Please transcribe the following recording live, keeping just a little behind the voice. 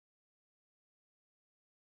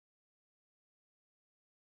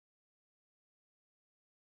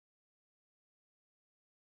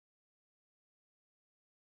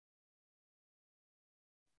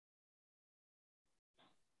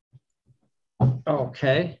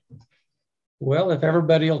Okay. Well, if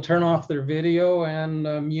everybody will turn off their video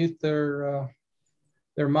and mute their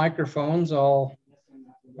microphones, I'll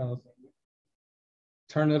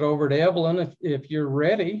turn it over to Evelyn if you're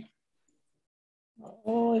ready.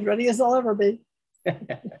 Oh, as ready as I'll ever be.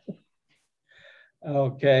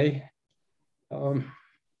 Okay. I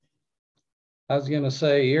was going to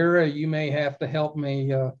say, Ira, you may have to help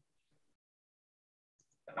me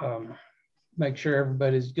make sure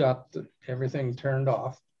everybody's got everything turned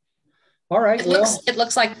off. All right. It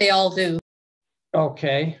looks like they all do.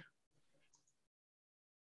 Okay.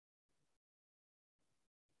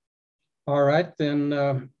 All right,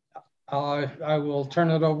 then I will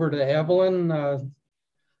turn it over to Evelyn.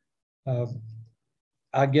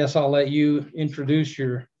 I guess I'll let you introduce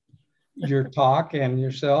your talk and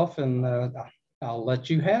yourself, and I'll let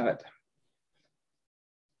you have it.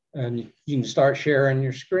 And you can start sharing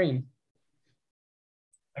your screen.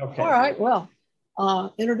 Okay. All right, well,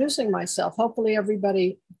 introducing myself. Hopefully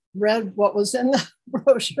everybody read what was in the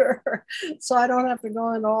brochure, so I don't have to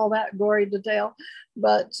go into all that gory detail,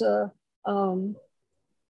 but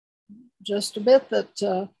just a bit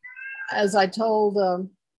that, as I told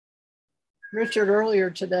Richard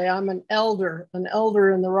earlier today, I'm an elder in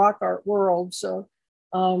the rock art world. So,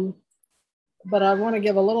 but I want to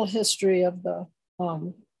give a little history of the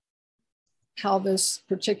how this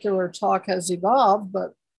particular talk has evolved.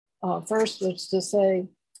 But first, let's just say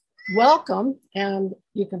welcome, and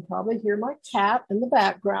you can probably hear my cat in the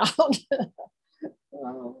background.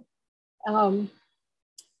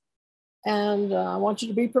 And I want you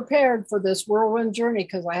to be prepared for this whirlwind journey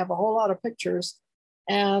because I have a whole lot of pictures.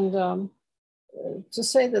 And to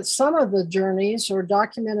say that some of the journeys are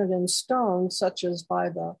documented in stone, such as by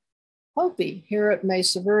the Hopi here at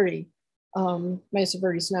Mesa Verde, Mesa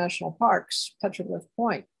Verde's National Parks, Petroglyph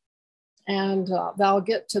Point. And I'll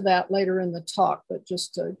get to that later in the talk, but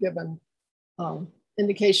just to give an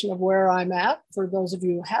indication of where I'm at for those of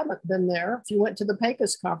you who haven't been there. If you went to the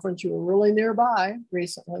Pecos conference, you were really nearby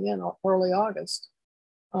recently in early August.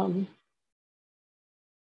 And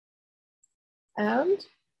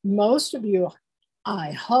most of you,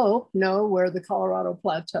 I hope, know where the Colorado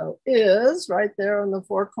Plateau is, right there on the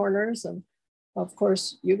four corners. And of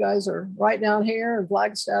course, you guys are right down here, and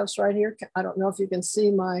Flagstaff's right here. I don't know if you can see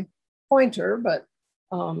my pointer, but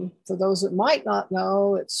for those that might not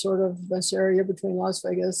know, it's sort of this area between Las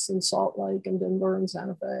Vegas and Salt Lake and Denver and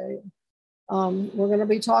Santa Fe. We're going to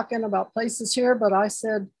be talking about places here, but I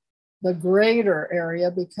said the greater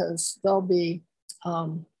area because there'll be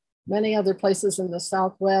many other places in the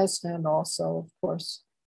Southwest and also, of course,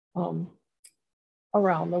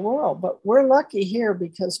 around the world. But we're lucky here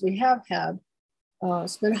because we have had,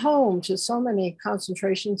 it's been home to so many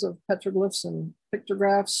concentrations of petroglyphs and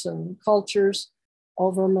pictographs and cultures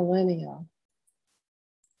over millennia.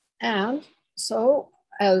 And so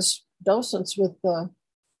as docents with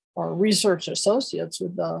or research associates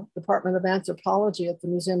with the Department of Anthropology at the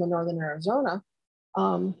Museum of Northern Arizona,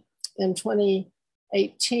 in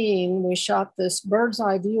 2018, we shot this bird's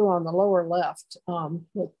eye view on the lower left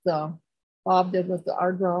with Bob did with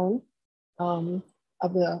our drone of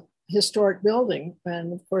the historic building.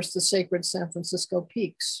 And of course, the sacred San Francisco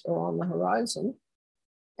peaks are on the horizon.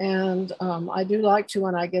 And I do like to,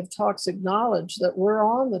 when I give talks, acknowledge that we're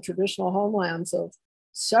on the traditional homelands of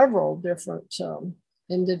several different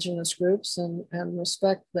indigenous groups and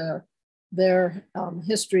respect their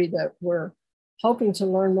history that we're hoping to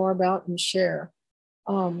learn more about and share.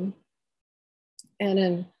 And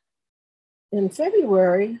in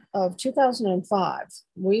February of 2005,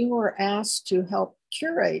 we were asked to help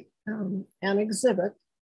curate an exhibit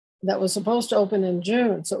that was supposed to open in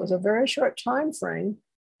June. So it was a very short time frame.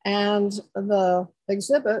 And the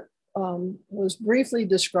exhibit was briefly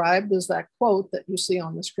described as that quote that you see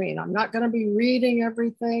on the screen. I'm not going to be reading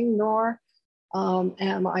everything, nor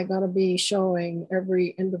am I going to be showing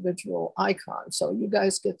every individual icon. So you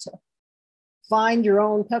guys get to find your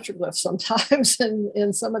own petroglyphs sometimes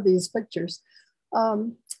in some of these pictures.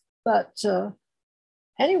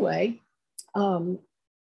 Anyway,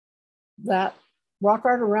 that Rock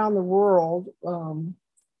Art Around the World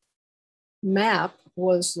map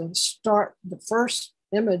was the first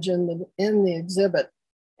image in the exhibit.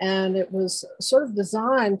 And it was sort of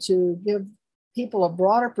designed to give people a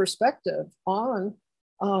broader perspective on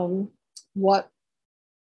what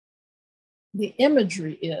the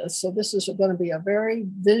imagery is. So this is going to be a very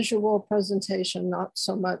visual presentation, not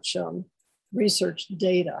so much research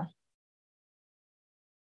data.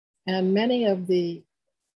 And many of the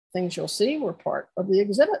things you'll see were part of the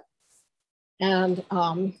exhibit. And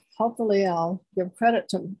hopefully I'll give credit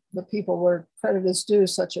to the people where credit is due,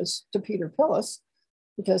 such as to Peter Pillis,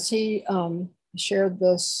 because he shared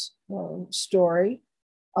this story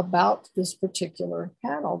about this particular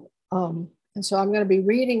panel. And so I'm going to be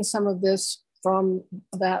reading some of this from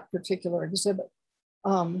that particular exhibit.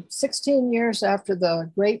 16 years after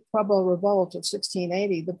the Great Pueblo Revolt of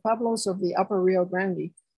 1680, the Pueblos of the Upper Rio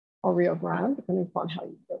Grande, or Rio Grande, depending upon how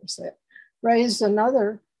you better say it, raised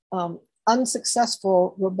another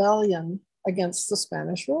unsuccessful rebellion against the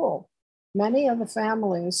Spanish rule. Many of the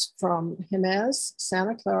families from Jemez,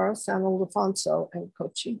 Santa Clara, San Ildefonso, and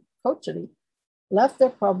Cochiti left their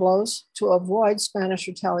pueblos to avoid Spanish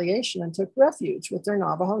retaliation and took refuge with their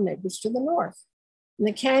Navajo neighbors to the north. In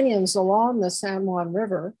the canyons along the San Juan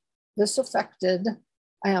River, this affected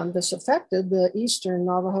the Eastern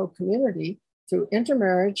Navajo community through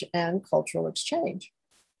intermarriage and cultural exchange.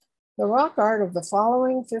 The rock art of the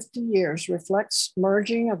following 50 years reflects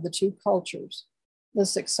merging of the two cultures.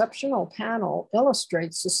 This exceptional panel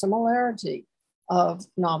illustrates the similarity of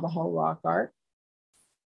Navajo rock art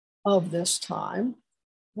of this time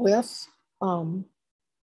with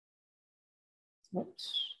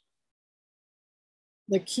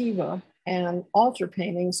the kiva and altar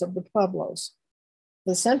paintings of the Pueblos.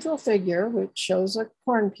 The central figure, which shows a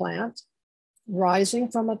corn plant rising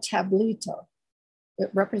from a tablita, it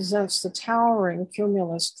represents the towering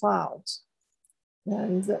cumulus clouds.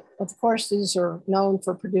 And of course, these are known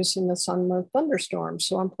for producing the summer thunderstorms,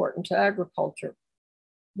 so important to agriculture.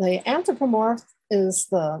 The anthropomorph is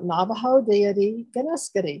the Navajo deity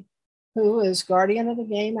Geneskati, who is guardian of the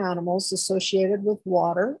game animals associated with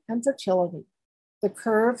water and fertility. The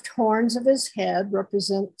curved horns of his head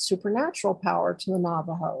represent supernatural power to the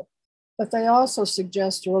Navajo, but they also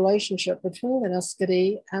suggest a relationship between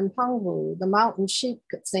Geneskati and Pangu, the mountain sheep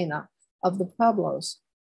Katsina of the Pueblos.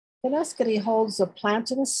 Geneskati holds a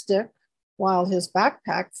plant and a stick, while his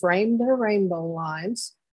backpack, framed in rainbow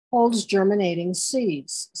lines, holds germinating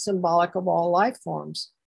seeds, symbolic of all life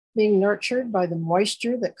forms, being nurtured by the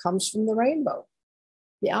moisture that comes from the rainbow.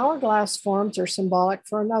 The hourglass forms are symbolic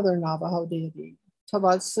for another Navajo deity,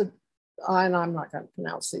 Tobatsid, and I'm not going to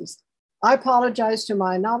pronounce these. I apologize to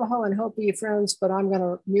my Navajo and Hopi friends, but I'm going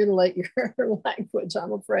to mutilate your language,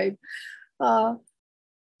 I'm afraid.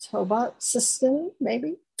 Tobatsistini,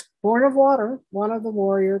 maybe? Born of water, one of the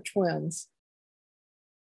warrior twins.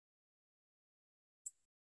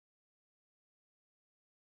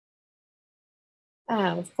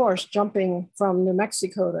 And of course, jumping from New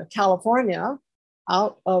Mexico to California,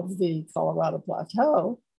 out of the Colorado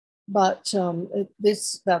Plateau, but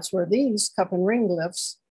that's where these cup and ring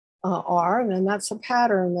glyphs are, and that's a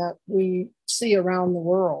pattern that we see around the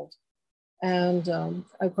world. And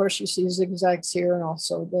of course, you see zigzags here and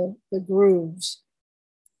also the grooves,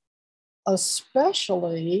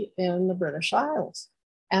 especially in the British Isles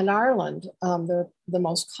and Ireland. They're the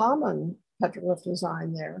most common petroglyph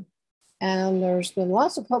design there. And there's been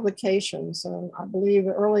lots of publications. And I believe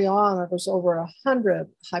early on, there was over 100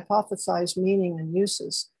 hypothesized meaning and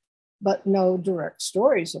uses, but no direct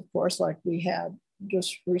stories, of course, like we had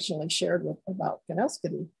just recently shared about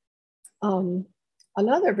Geneskati.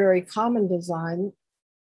 Another very common design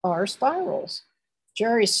are spirals.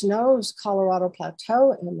 Jerry Snow's Colorado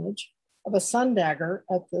Plateau image of a sun dagger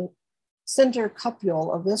at the center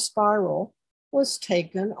cupule of this spiral was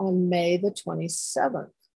taken on May the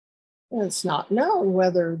 27th. And it's not known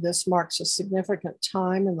whether this marks a significant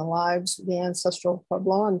time in the lives of the ancestral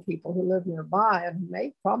Puebloan people who live nearby and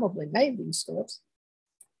who probably made these glyphs.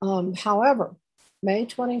 However, May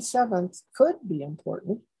 27th could be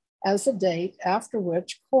important as a date after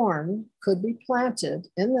which corn could be planted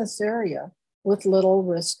in this area with little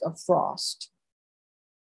risk of frost.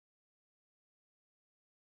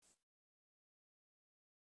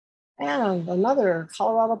 And another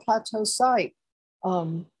Colorado Plateau site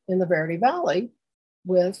in the Verde Valley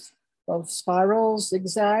with both spirals,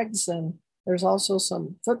 zigzags, and there's also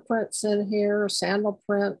some footprints in here, sandal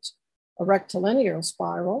print, a rectilinear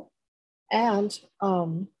spiral. And,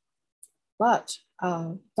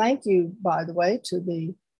 thank you, by the way, to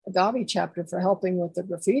the Agave chapter for helping with the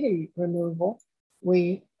graffiti removal.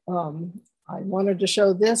 I wanted to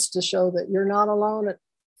show this to show that you're not alone at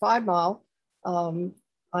 5 Mile.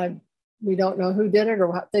 We don't know who did it or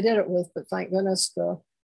what they did it with, but thank goodness the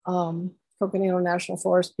Coconino National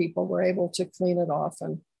Forest people were able to clean it off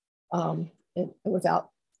and without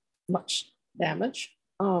much damage,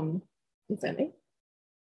 if any.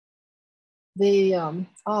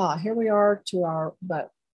 Here we are to our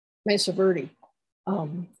Mesa Verde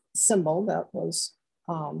symbol that was,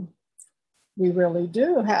 we really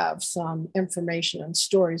do have some information and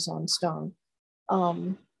stories on stone.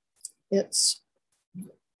 Its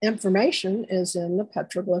information is in the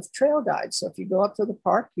petroglyph trail guide. So if you go up to the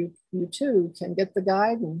park, you too can get the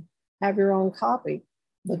guide and have your own copy.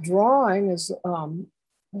 The drawing is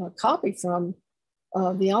a copy from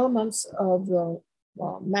the elements of the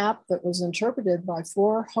map that was interpreted by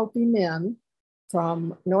 4 Hopi men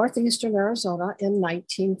from northeastern Arizona in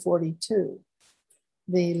 1942.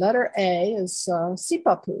 The letter A is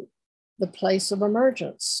Sipapu, the place of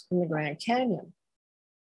emergence in the Grand Canyon.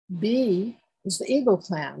 B is the Eagle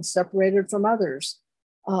clan, separated from others,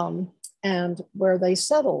 and where they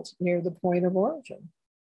settled near the point of origin.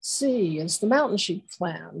 C is the Mountain Sheep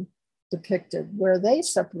clan, depicted where they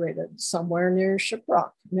separated somewhere near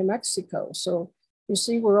Shiprock, New Mexico. So you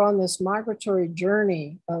see, we're on this migratory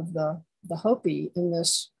journey of the Hopi in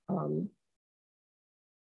this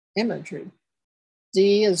imagery.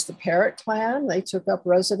 D is the Parrot clan. They took up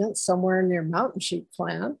residence somewhere near Mountain Sheep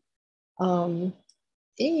clan.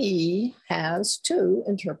 E has 2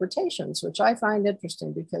 interpretations, which I find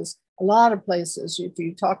interesting because a lot of places, if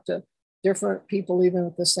you talk to different people, even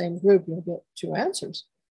with the same group, you'll get 2 answers.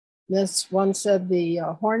 This one said the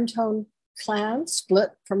Horntown clan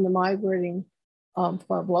split from the migrating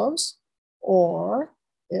Pueblos, or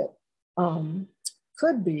it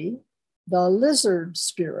could be the lizard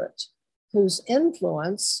spirit, whose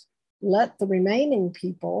influence led the remaining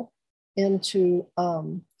people into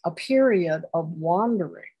a period of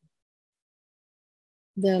wandering.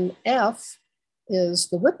 Then F is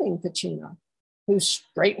the whipping kachina, who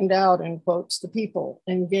straightened out, in quotes, the people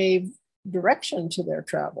and gave direction to their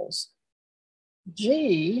travels.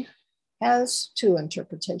 G has 2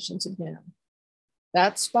 interpretations again.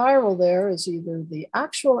 That spiral there is either the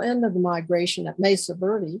actual end of the migration at Mesa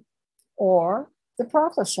Verde or the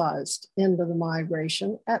prophesized end of the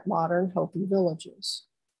migration at modern Hopi villages.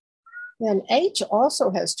 Then H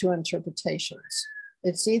also has 2 interpretations.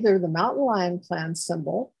 It's either the Mountain Lion clan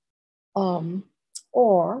symbol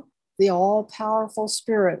or the all-powerful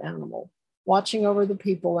spirit animal watching over the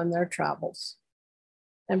people in their travels.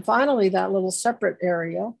 And finally, that little separate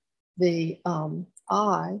area, the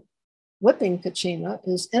I, whipping kachina,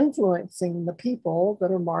 is influencing the people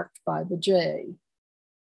that are marked by the J.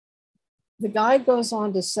 The guide goes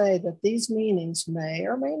on to say that these meanings may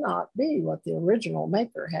or may not be what the original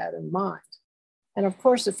maker had in mind. And of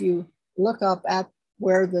course, if you look up at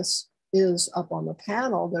where this is up on the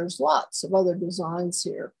panel, there's lots of other designs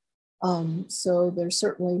here. So there's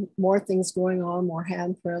certainly more things going on, more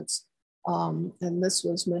handprints. And this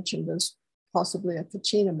was mentioned as possibly a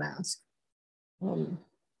kachina mask.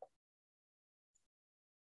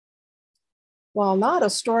 While not a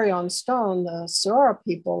story on stone, the Sora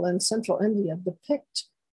people in central India depict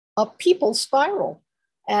a people spiral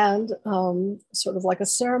and sort of like a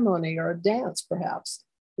ceremony or a dance, perhaps,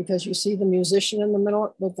 because you see the musician in the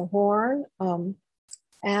middle with the horn.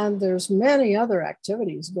 And there's many other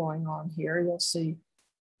activities going on here. You'll see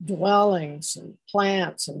dwellings and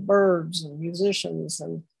plants and birds and musicians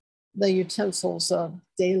and the utensils of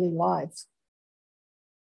daily life.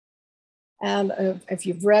 And if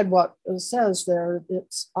you've read what it says there,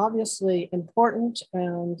 it's obviously important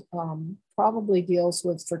and probably deals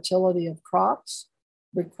with fertility of crops,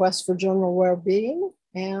 requests for general well-being,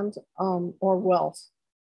 and or wealth.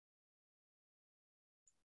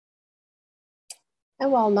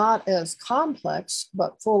 And while not as complex,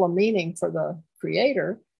 but full of meaning for the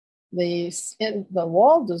creator, the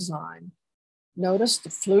wall design, notice the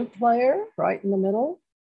flute player right in the middle,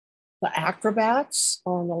 the acrobats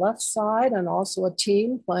on the left side, and also a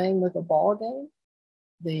team playing with a ball game,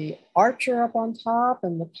 the archer up on top,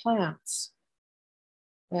 and the plants.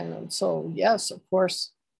 And so, yes, of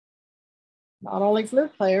course, not only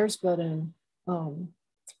flute players, but in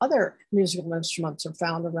other musical instruments are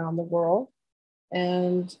found around the world.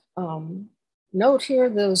 And note here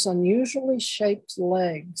those unusually shaped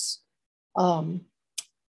legs,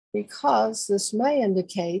 because this may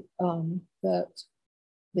indicate that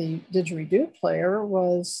the didgeridoo player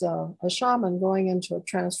was a shaman going into a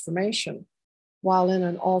transformation while in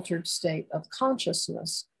an altered state of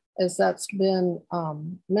consciousness, as that's been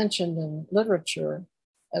mentioned in literature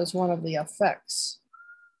as one of the effects.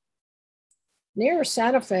 Near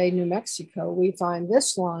Santa Fe, New Mexico, we find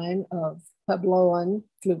this line of Puebloan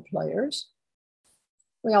flute players.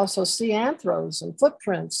 We also see anthros and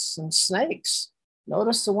footprints and snakes.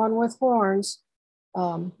 Notice the one with horns.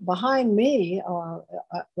 Behind me,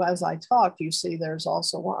 as I talk, you see there's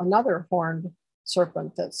also another horned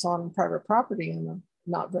serpent that's on private property and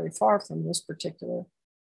not very far from this particular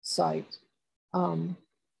site. And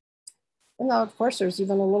now, of course, there's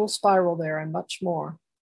even a little spiral there and much more.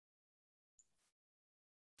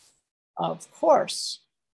 Of course,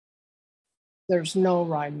 there's no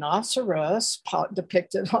rhinoceros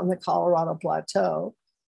depicted on the Colorado Plateau,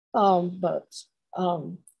 but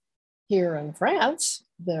here in France,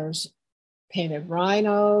 there's painted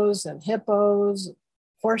rhinos and hippos,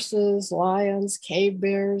 horses, lions, cave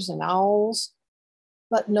bears, and owls,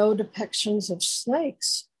 but no depictions of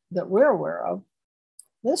snakes that we're aware of.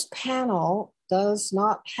 This panel does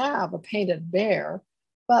not have a painted bear,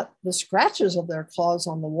 but the scratches of their claws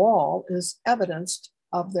on the wall is evidence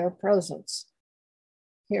of their presence.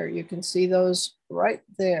 Here, you can see those right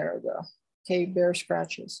there, the cave bear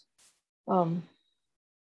scratches.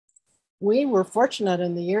 We were fortunate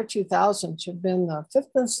in the year 2000 to have been the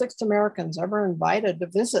 5th and 6th Americans ever invited to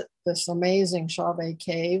visit this amazing Agave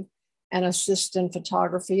cave and assist in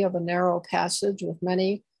photography of a narrow passage with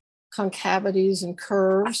many concavities and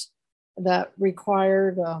curves that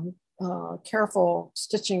required careful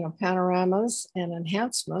stitching of panoramas and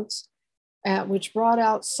enhancements, which brought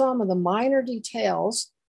out some of the minor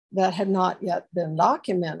details that had not yet been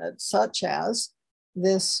documented, such as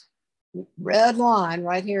this red line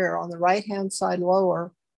right here on the right-hand side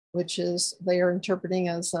lower, which is they are interpreting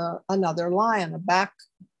as another lion, a back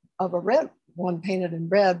of a red one painted in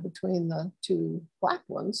red between the two black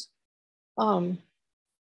ones.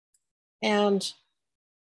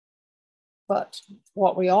 But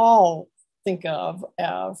what we all think of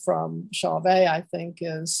from Agave, I think,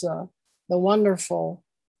 is the wonderful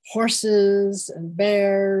horses and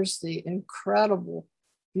bears, the incredible,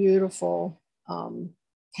 beautiful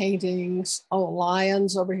paintings. Oh,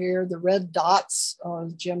 lions over here, the red dots,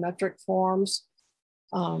 geometric forms.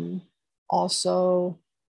 Also,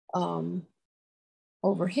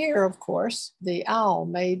 over here, of course, the owl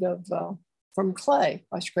made of from clay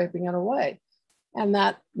by scraping it away. And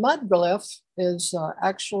that mud glyph is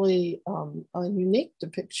actually a unique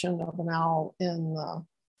depiction of an owl in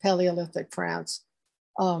Paleolithic France.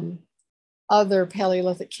 Other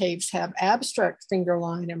Paleolithic caves have abstract finger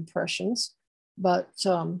line impressions, but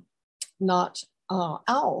not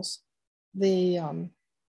owls. And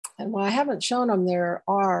when I haven't shown them, there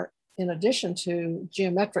are, in addition to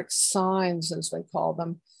geometric signs, as they call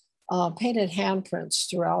them, painted handprints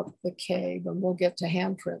throughout the cave, and we'll get to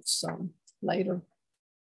handprints later.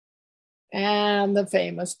 And the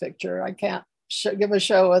famous picture. I can't give a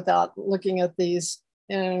show without looking at these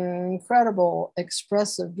incredible,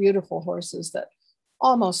 expressive, beautiful horses that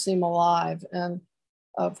almost seem alive. And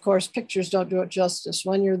of course, pictures don't do it justice.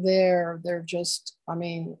 When you're there, they're just, I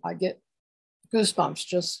mean, I get goosebumps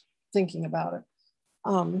just thinking about it.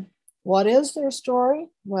 What is their story?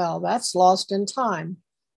 Well, that's lost in time,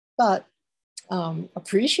 but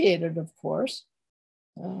appreciated, of course.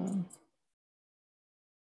 And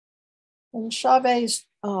Agave's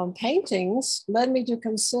paintings led me to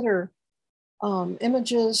consider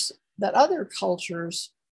images that other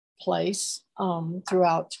cultures place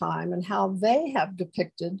throughout time and how they have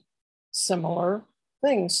depicted similar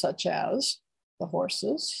things, such as the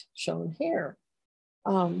horses shown here.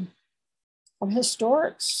 Of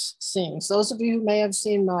historic scenes. Those of you who may have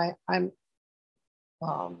seen the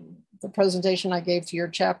presentation I gave to your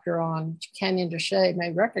chapter on Canyon de Chelly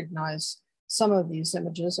may recognize some of these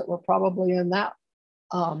images that were probably in that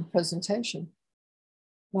presentation.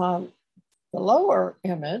 The lower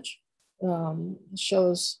image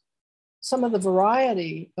shows some of the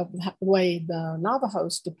variety of the way the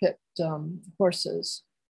Navajos depict horses,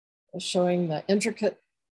 showing the intricate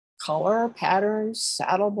color patterns,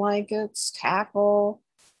 saddle blankets, tackle,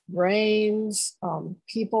 reins,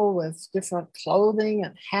 people with different clothing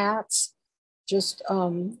and hats, just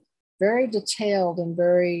very detailed and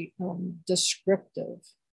very descriptive,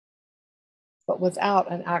 but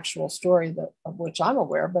without an actual story of which I'm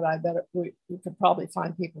aware, but I bet we could probably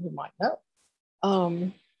find people who might know.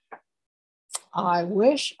 I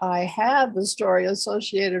wish I had the story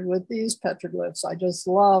associated with these petroglyphs. I just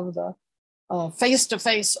love the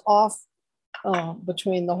face-to-face off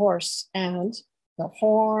between the horse and the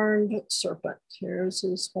horned serpent. Here's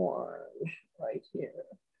his horn right here.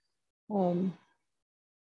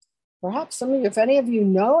 Perhaps some of you, if any of you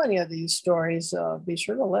know any of these stories, be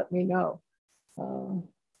sure to let me know.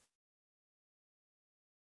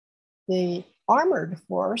 The armored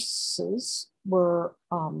horses were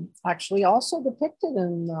actually also depicted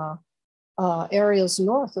in areas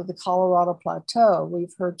north of the Colorado Plateau.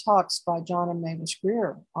 We've heard talks by John and Mavis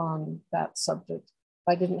Greer on that subject.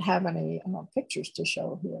 I didn't have any pictures to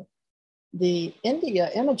show here. The India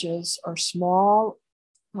images are small,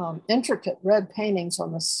 intricate red paintings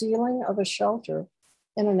on the ceiling of a shelter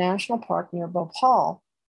in a national park near Bhopal.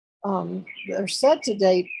 They're said to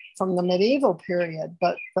date from the medieval period,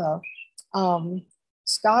 but the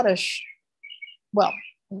Scottish, well,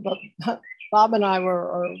 Bob and I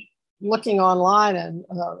were looking online, and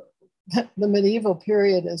the medieval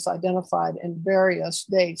period is identified in various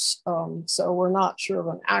dates, so we're not sure of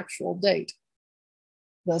an actual date.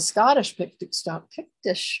 The Scottish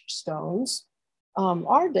Pictish stones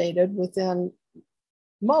are dated within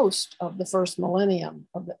most of the first millennium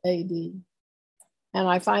of the AD. And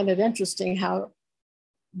I find it interesting how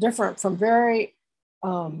different from very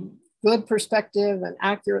good perspective and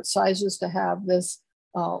accurate sizes to have this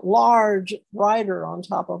large rider on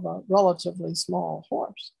top of a relatively small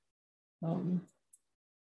horse.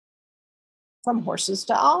 From horses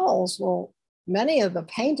to owls. Well, many of the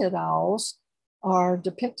painted owls are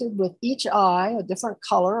depicted with each eye a different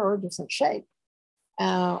color or a different shape.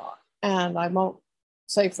 And I won't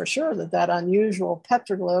say for sure that that unusual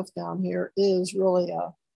petroglyph down here is really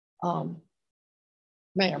a,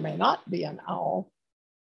 may or may not be an owl.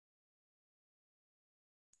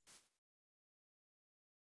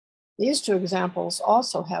 These two examples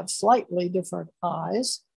also have slightly different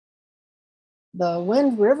eyes. The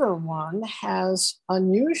Wind River one has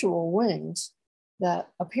unusual wings that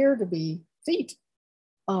appear to be feet.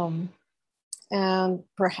 And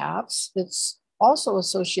perhaps it's also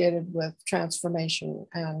associated with transformation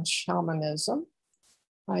and shamanism.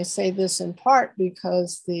 I say this in part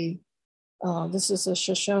because this is a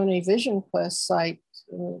Shoshone Vision Quest site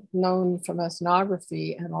known from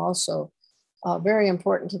ethnography, and also very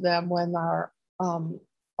important to them. When our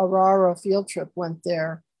Aurora field trip went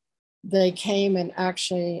there, they came and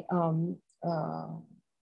actually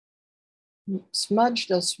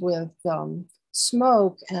smudged us with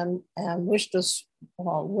smoke and wished us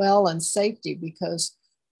well and safety, because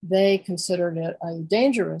they considered it a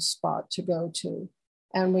dangerous spot to go to.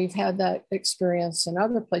 And we've had that experience in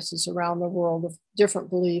other places around the world of different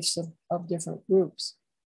beliefs of different groups.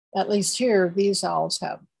 At least here, these owls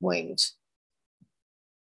have wings.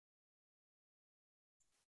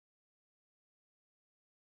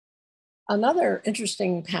 Another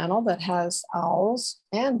interesting panel that has owls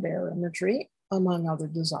and bear imagery, among other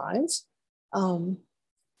designs.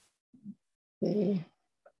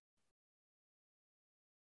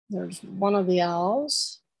 There's one of the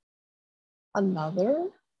owls, another,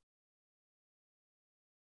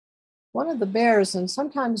 one of the bears, and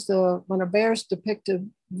sometimes when a bear is depicted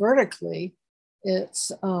vertically,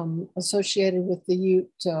 it's associated with the Ute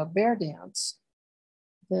bear dance.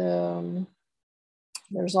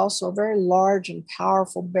 There's also a very large and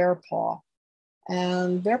powerful bear paw.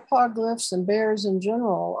 And bear paw glyphs and bears in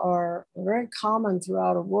general are very common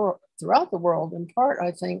throughout the world, in part,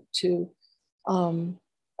 I think, to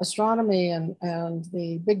astronomy and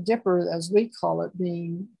the Big Dipper, as we call it,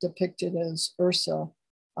 being depicted as Ursa,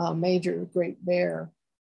 major great bear,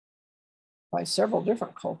 by several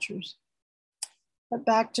different cultures. But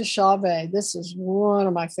back to Agave. This is one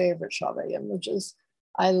of my favorite Agave images.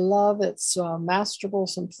 I love its masterful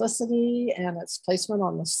simplicity and its placement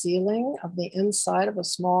on the ceiling of the inside of a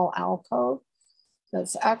small alcove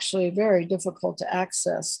that's actually very difficult to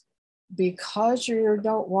access. Because you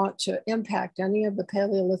don't want to impact any of the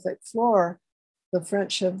Paleolithic floor, the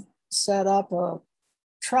French have set up a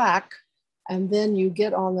track, and then you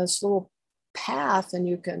get on this little path, and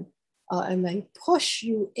you can, and they push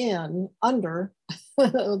you in under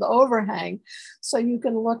the overhang, so you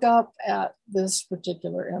can look up at this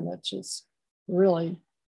particular image. It's really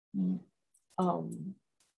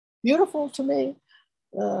beautiful to me.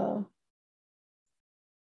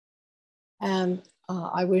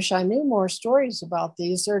 I wish I knew more stories about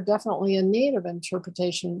these. They're definitely in need of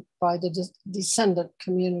interpretation by the descendant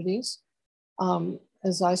communities,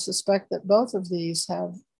 as I suspect that both of these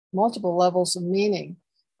have multiple levels of meaning.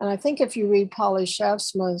 And I think if you read Polly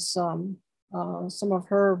Schaafsma's some of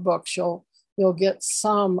her books, you'll get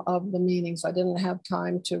some of the meanings. I didn't have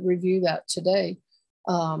time to review that today,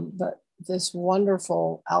 but this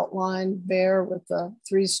wonderful outline bear with the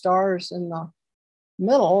 3 stars in the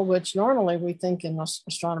middle, which normally we think in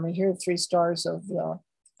astronomy here, 3 stars of the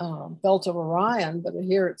belt of Orion, but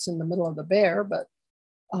here it's in the middle of the bear. But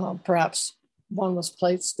perhaps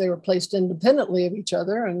they were placed independently of each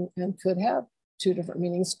other and could have 2 different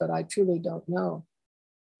meanings, but I truly don't know.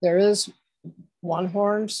 There is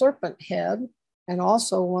one-horned serpent head, and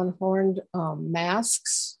also one-horned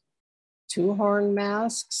masks, 2-horned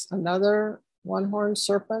masks, another one-horned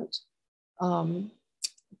serpent,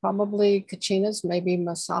 probably Kachinas, maybe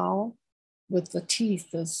Masao, with the teeth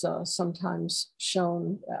is sometimes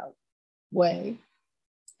shown that way.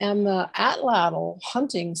 And the atlatl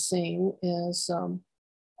hunting scene is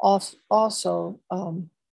also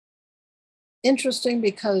interesting,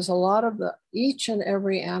 because a lot of each and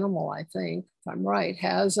every animal, I think, if I'm right,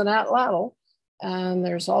 has an atlatl. And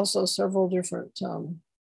there's also several different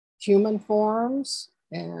human forms.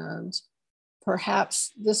 And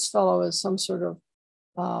perhaps this fellow is some sort of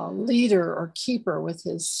leader or keeper with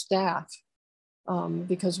his staff,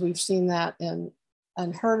 because we've seen that and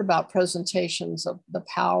heard about presentations of the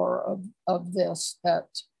power of this at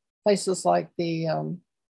places like the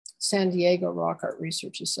San Diego Rock Art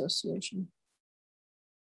Research Association.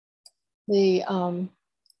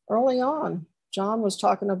 Early on, John was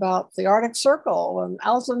talking about the Arctic Circle and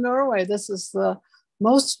Alta Norway. This is the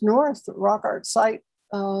most north rock art site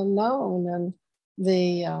known, and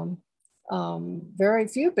the very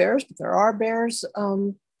few bears, but there are bears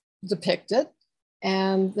depicted,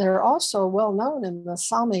 and they're also well known in the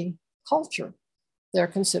Sami culture. They're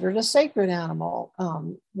considered a sacred animal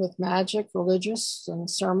with magic, religious, and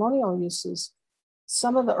ceremonial uses.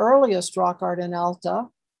 Some of the earliest rock art in Alta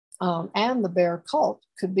and the bear cult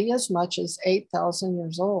could be as much as 8,000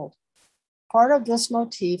 years old. Part of this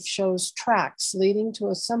motif shows tracks leading to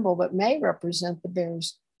a symbol that may represent the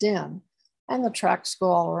bear's den, and the tracks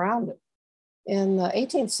go all around it. In the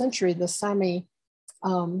 18th century, the Sami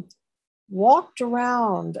walked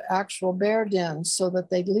around actual bear dens so that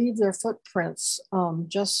they'd leave their footprints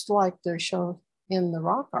just like they're shown in the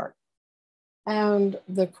rock art. And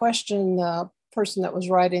the question the person that was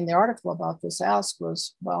writing the article about this asked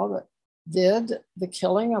was, well, did the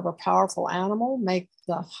killing of a powerful animal make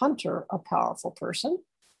the hunter a powerful person?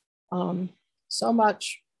 So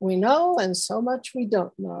much we know and so much we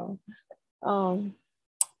don't know.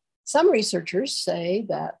 Some researchers say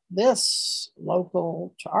that this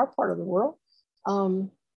local to our part of the world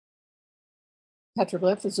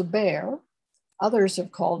petroglyph is a bear. Others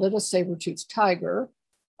have called it a saber-toothed tiger.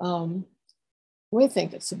 We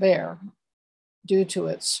think it's a bear due to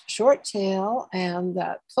its short tail, and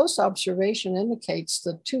that close observation indicates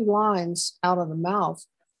the two lines out of the mouth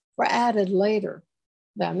were added later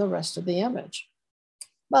than the rest of the image.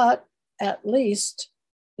 But at least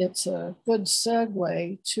it's a good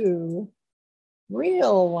segue to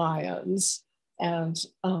real lions. And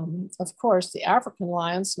of course, the African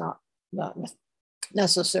lions, not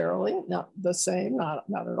necessarily, not the same, not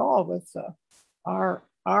at all with our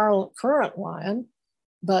current lion,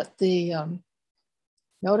 but the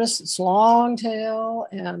notice its long tail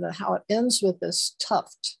and how it ends with this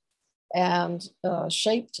tuft and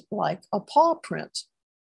shaped like a paw print.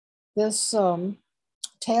 This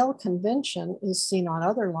tail convention is seen on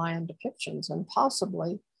other lion depictions and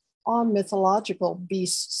possibly on mythological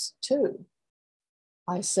beasts too.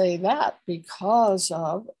 I say that because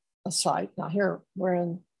of a site. Now here we're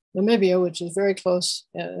in Namibia, which is very close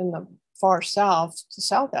in the far south to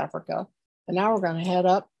South Africa. And now we're going to head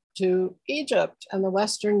up to Egypt and the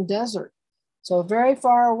Western Desert. So very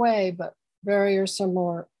far away, but very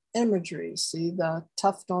similar imagery. See the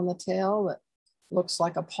tuft on the tail that looks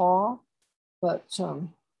like a paw. But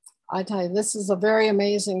I tell you, this is a very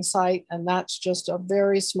amazing site, and that's just a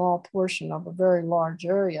very small portion of a very large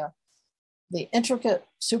area. The intricate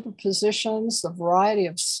superpositions, the variety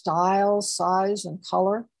of styles, size, and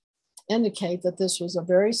color indicate that this was a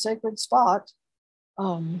very sacred spot,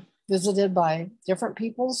 visited by different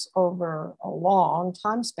peoples over a long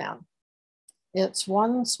time span. It's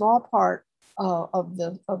one small part of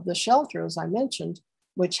the shelter, as I mentioned,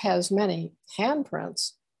 which has many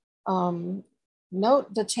handprints.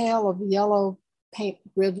 Note the tail of yellow paint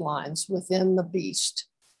grid lines within the beast.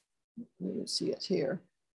 You can see it here,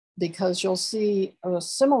 because you'll see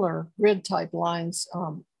similar grid type lines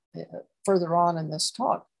further on in this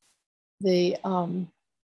talk. The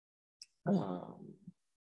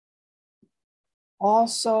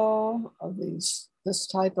also this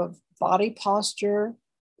type of body posture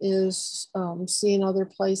is seen other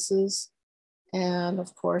places, and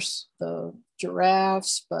of course the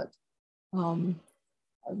giraffes, but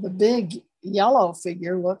the big yellow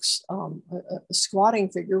figure looks a squatting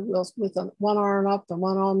figure with one arm up and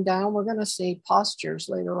one arm down. We're going to see postures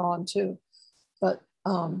later on too, but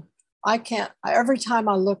every time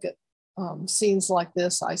I look at scenes like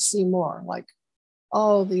this, I see more like,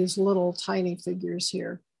 oh, these little tiny figures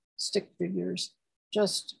here, stick figures,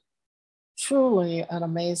 just truly an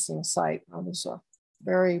amazing sight. It was a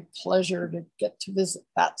very pleasure to get to visit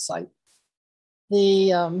that site.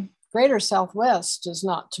 The Greater Southwest is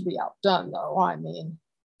not to be outdone, though. I mean,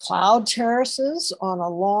 cloud terraces on a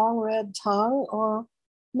long red tongue, or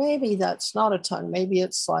maybe that's not a tongue. Maybe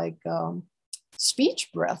it's like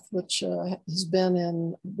speech breath, which has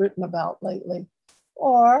been written about lately.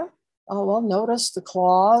 Or, notice the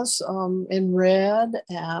claws in red,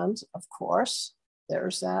 and of course,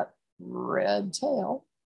 there's that red tail.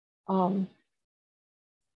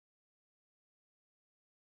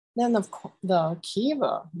 Then the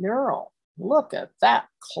Kiva mural, look at that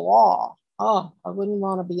claw. Oh, I wouldn't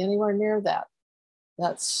want to be anywhere near that.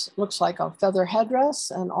 That looks like a feather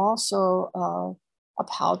headdress and also a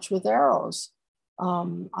pouch with arrows.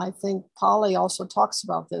 I think Polly also talks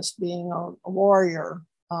about this being a warrior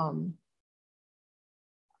or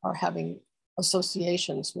having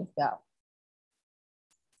associations with that.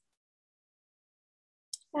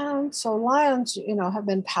 And so lions, you know, have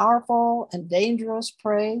been powerful and dangerous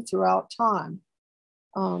prey throughout time.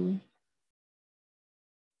 And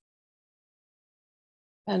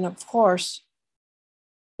of course,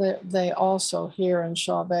 they also here in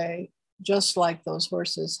Chauvet, just like those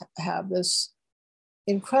horses, have this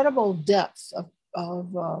incredible depth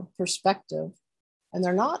of perspective. And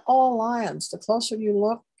they're not all lions. The closer you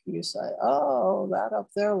look, you say, oh, that up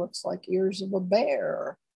there looks like ears of a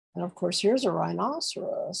bear. And of course, here's a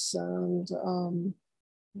rhinoceros. And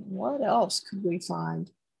what else could we find?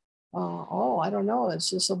 Oh, I don't know. It's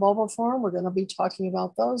just a bubble form. We're going to be talking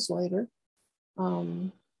about those later.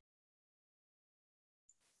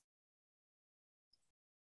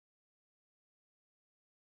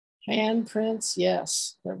 Handprints,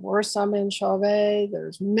 yes. There were some in Chauvet.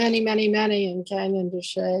 There's many, many, many in Canyon de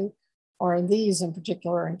Chelly, or these in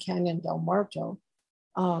particular in Canyon del Muerto.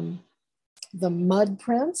 The mud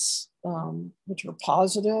prints, which are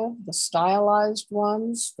positive, the stylized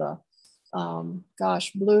ones, the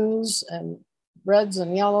blues and reds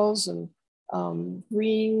and yellows and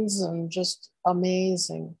greens, and just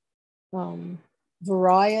amazing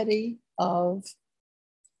variety of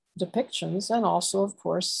depictions, and also, of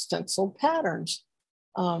course, stenciled patterns.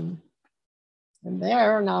 And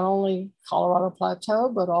there, not only Colorado Plateau,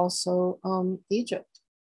 but also Egypt.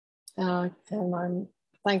 And I'm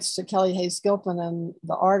thanks to Kelly Hayes Gilpin and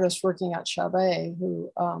the artists working at Chauvet,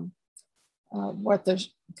 who what the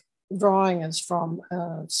drawing is from,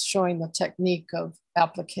 showing the technique of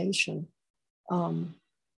application.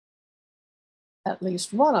 At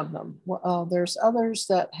least one of them. There's others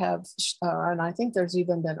that have, and I think there's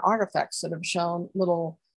even been artifacts that have shown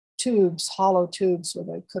little tubes, hollow tubes, where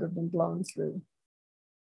they could have been blown through.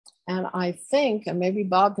 And I think, and maybe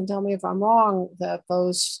Bob can tell me if I'm wrong, that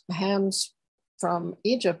those hands from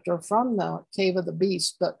Egypt are from the Cave of the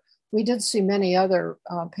Beast, but we did see many other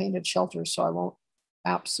painted shelters, so I won't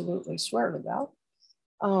absolutely swear to that.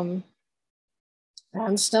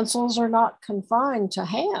 And stencils are not confined to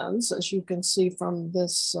hands, as you can see from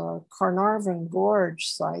this Carnarvon Gorge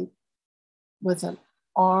site, with an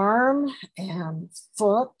arm and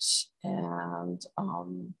foot, and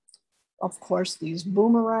of course these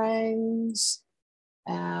boomerangs,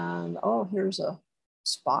 and oh, here's a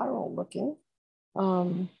spiral looking.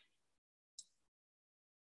 And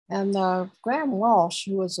Graham Walsh,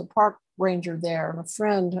 who was a park ranger there and a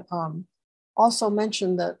friend, also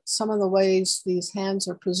mentioned that some of the ways these hands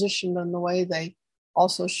are positioned and the way they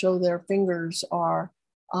also show their fingers are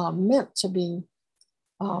meant to be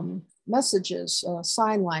messages,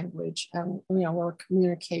 sign language, and or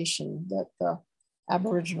communication that the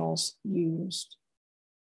Aboriginals used.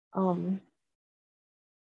 And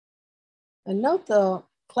note the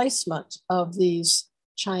placement of these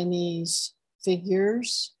Chinese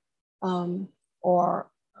figures, or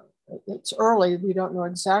it's early, we don't know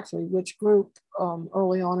exactly which group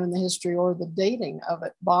early on in the history or the dating of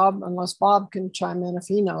it. Bob, unless Bob can chime in if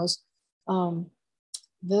he knows,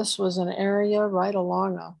 this was an area right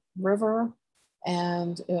along a river,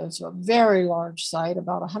 and it's a very large site,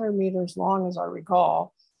 about 100 meters long as I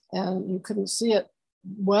recall, and you couldn't see it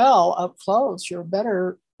well up close. Your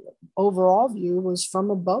better overall view was from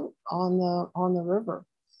a boat on the river.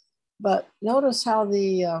 But notice how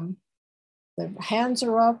the hands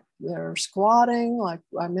are up, they're squatting, like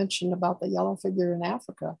I mentioned about the yellow figure in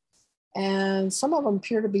Africa. And some of them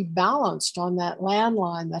appear to be balanced on that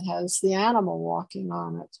landline that has the animal walking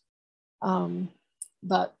on it.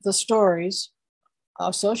 But the stories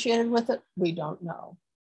associated with it, we don't know.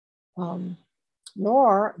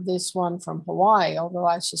 Nor this one from Hawaii, although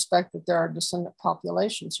I suspect that there are descendant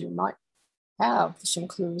populations who might have some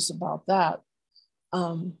clues about that.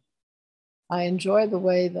 I enjoy the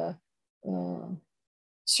way the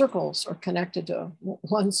circles are connected to,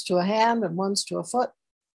 one's to a hand and one's to a foot.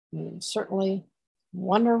 You certainly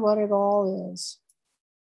wonder what it all is.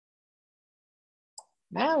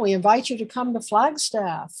 Now we invite you to come to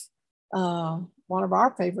Flagstaff, one of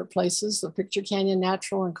our favorite places, the Picture Canyon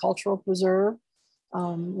Natural and Cultural Preserve,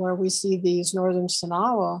 where we see these Northern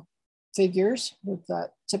Sonawa figures with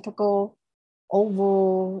that typical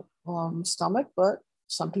oval stomach, but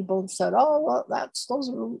some people have said, oh, well, those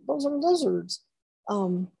are lizards.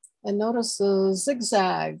 And notice the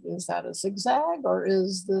zigzag. Is that a zigzag, or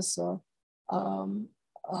is this a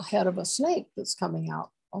head of a snake that's coming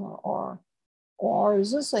out? Or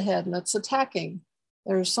is this a head and it's attacking?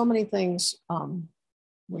 There's so many things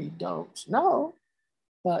we don't know.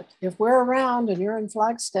 But if we're around and you're in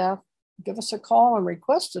Flagstaff, give us a call and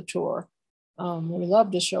request a tour. We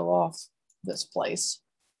love to show off this place.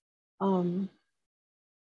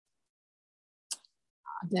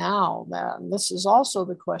 Now, this is also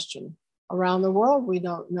the question. Around the world, we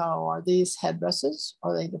don't know. Are these headdresses?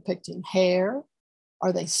 Are they depicting hair?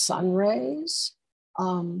 Are they sun rays?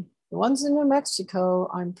 The ones in New Mexico,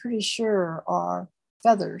 I'm pretty sure, are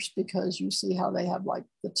feathers, because you see how they have like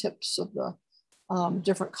the tips of the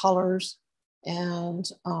different colors, and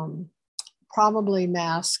probably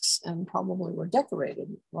masks, and probably were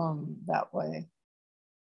decorated that way.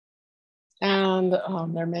 And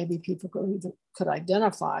there may be people who could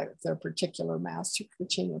identify their particular masks or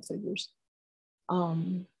Kachina figures.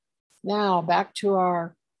 Now back to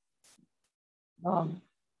our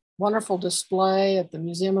wonderful display at the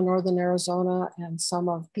Museum of Northern Arizona and some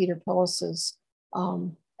of Peter Pillis's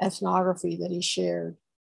ethnography that he shared.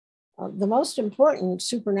 The most important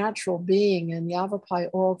supernatural being in Yavapai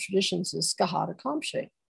oral traditions is Skahata-Kamshe.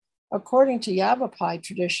 According to Yavapai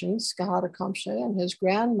traditions, Skahata-Kamshe and his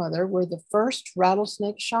grandmother were the first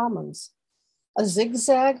rattlesnake shamans. A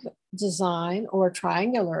zigzag design or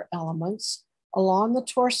triangular elements along the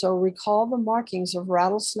torso recall the markings of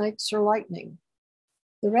rattlesnakes or lightning.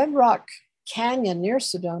 The Red Rock Canyon near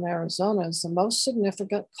Sedona, Arizona is the most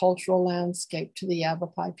significant cultural landscape to the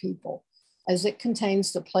Yavapai people, as it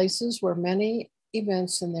contains the places where many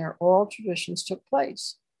events in their oral traditions took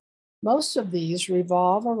place. Most of these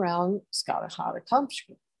revolve around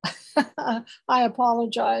Skahata-Kamshe. I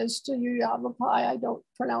apologize to you, Yavapai, I don't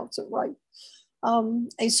pronounce it right.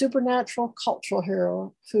 A supernatural cultural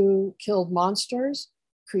hero who killed monsters,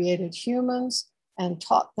 created humans, and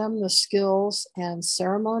taught them the skills and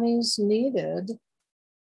ceremonies needed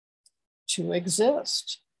to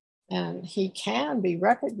exist. And he can be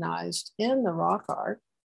recognized in the rock art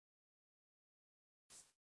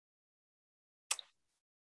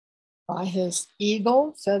by his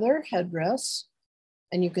eagle feather headdress.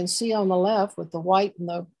 And you can see on the left with the white and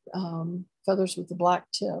the feathers with the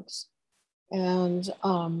black tips. And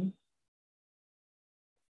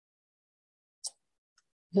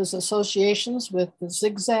his associations with the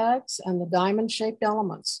zigzags and the diamond-shaped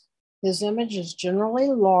elements. His image is generally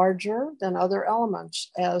larger than other elements,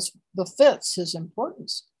 as befits his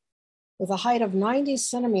importance. With a height of 90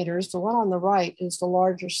 centimeters, the one on the right is the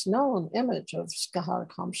largest known image of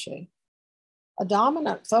Skahata-Kamshe. A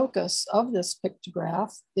dominant focus of this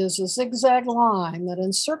pictograph is a zigzag line that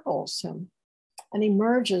encircles him and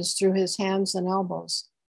emerges through his hands and elbows.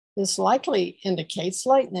 This likely indicates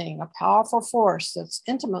lightning, a powerful force that's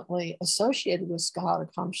intimately associated with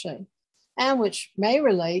Skahata-Kamshe, and which may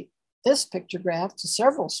relate this pictograph to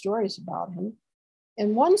several stories about him.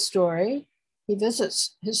 In one story, he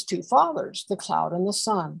visits his two fathers, the cloud and the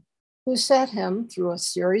sun, who set him through a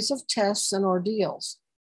series of tests and ordeals.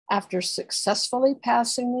 After successfully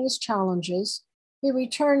passing these challenges, he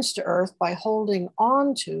returns to Earth by holding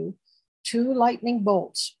on to two lightning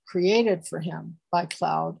bolts created for him by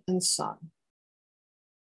cloud and sun.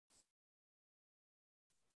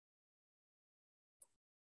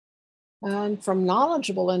 And from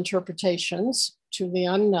knowledgeable interpretations to the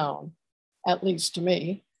unknown, at least to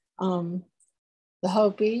me, the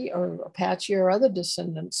Hopi or Apache or other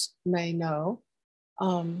descendants may know.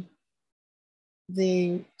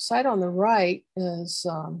 The site on the right is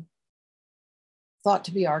thought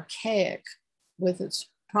to be archaic with its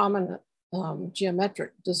prominent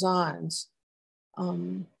geometric designs.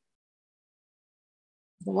 The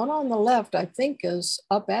one on the left, I think, is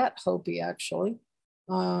up at Hopi, actually,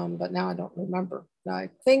 but now I don't remember. I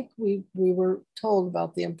think we were told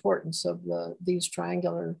about the importance of these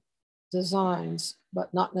triangular designs,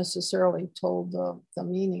 but not necessarily told the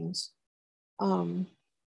meanings.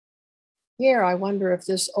 Here, I wonder if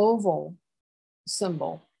this oval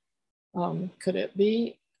symbol, could it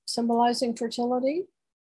be symbolizing fertility?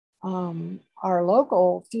 Our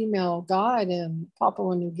local female guide in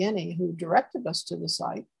Papua New Guinea, who directed us to the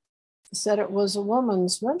site, said it was a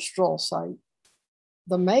woman's menstrual site.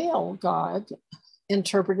 The male guide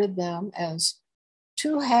interpreted them as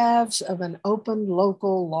two halves of an open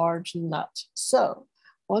local large nut. So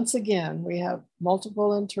once again, we have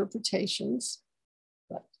multiple interpretations,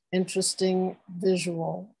 but interesting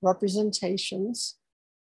visual representations.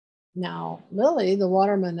 Now, Lily, the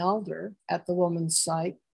Waterman elder at the woman's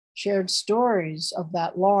site, shared stories of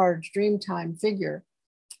that large Dreamtime figure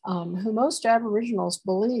who most Aboriginals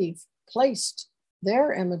believe placed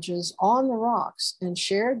their images on the rocks and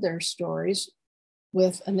shared their stories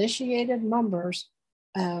with initiated members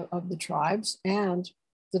of the tribes and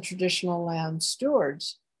the traditional land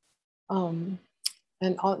stewards. And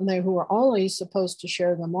they who were only supposed to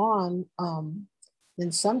share them on,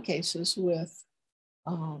 in some cases, with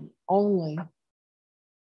only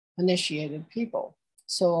initiated people.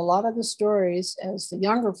 So a lot of the stories, as the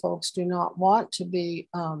younger folks do not want to be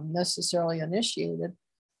necessarily initiated,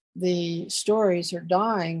 the stories are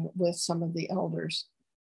dying with some of the elders.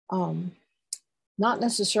 Not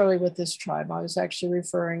necessarily with this tribe. I was actually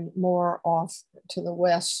referring more off to the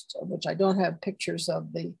west, which I don't have pictures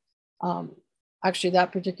of. The actually,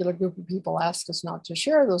 that particular group of people asked us not to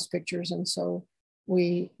share those pictures, and so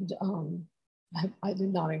I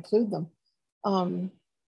did not include them.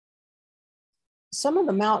 Some of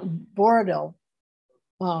the Mount Borodil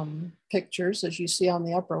pictures, as you see on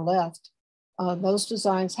the upper left, those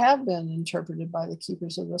designs have been interpreted by the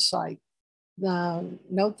keepers of the site.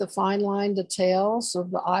 Note the fine line details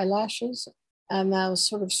of the eyelashes and those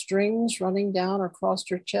sort of strings running down across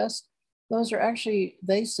her chest. Those are actually,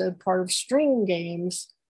 they said, part of string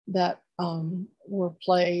games that were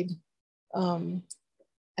played and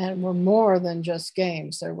were more than just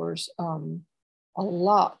games. There was a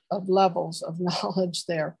lot of levels of knowledge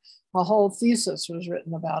there. A whole thesis was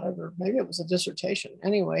written about it, or maybe it was a dissertation.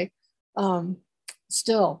 Anyway,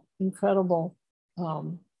 still incredible,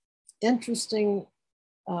 interesting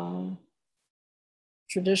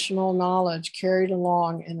traditional knowledge carried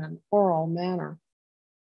along in an oral manner.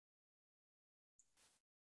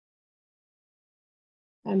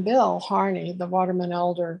 And Bill Harney, the Waterman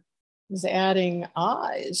elder, is adding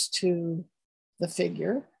eyes to the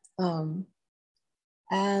figure.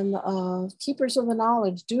 Keepers of the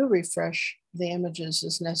knowledge do refresh the images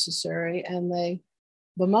as necessary, and they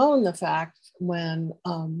bemoan the fact when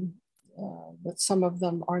that some of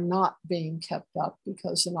them are not being kept up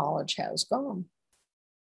because the knowledge has gone.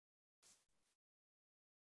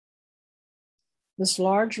 This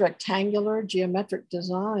large rectangular geometric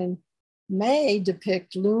design may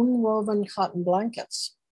depict loom-woven cotton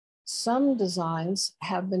blankets. Some designs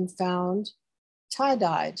have been found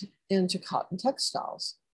tie-dyed into cotton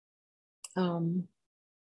textiles. And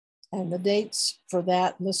the dates for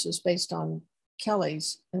that, and this was based on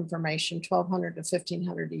Kelly's information, 1200 to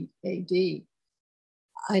 1500 AD.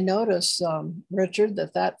 I noticed, Richard,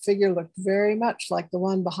 that figure looked very much like the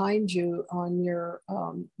one behind you on your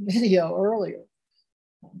video earlier.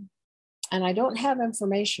 And I don't have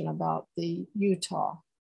information about the Utah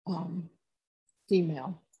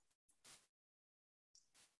female.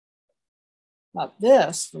 But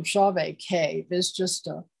this from Chauvet Cave is just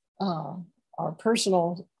our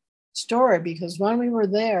personal story, because when we were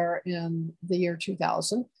there in the year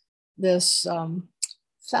 2000, this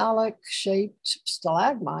phallic shaped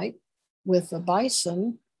stalagmite with a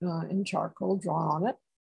bison in charcoal drawn on it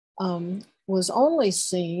was only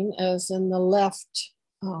seen as in the left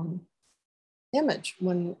image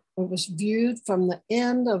when it was viewed from the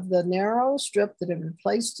end of the narrow strip that had been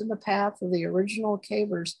placed in the path of the original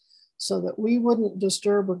cavers, so that we wouldn't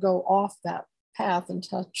disturb or go off that path and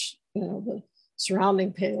touch, the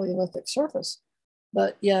surrounding Paleolithic surface.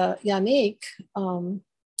 But yeah, Yannick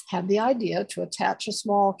had the idea to attach a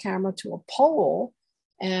small camera to a pole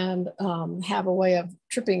and have a way of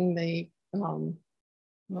tripping the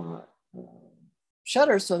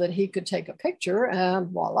shutter so that he could take a picture, and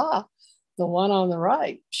voila, the one on the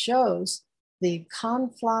right shows the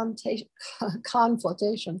confrontation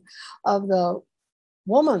of the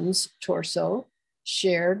woman's torso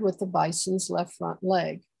shared with the bison's left front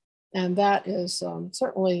leg. And that is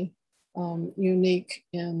certainly unique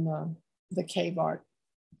in the cave art.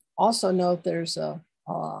 Also note there's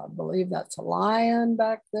I believe that's a lion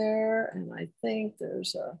back there, and I think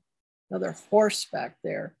there's another horse back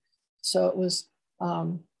there. So it was,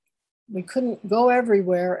 we couldn't go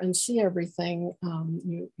everywhere and see everything.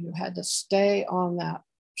 You had to stay on that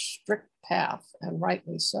strict path, and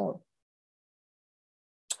rightly so.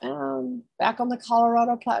 Back on the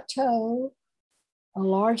Colorado Plateau, a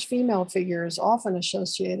large female figure is often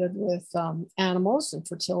associated with animals and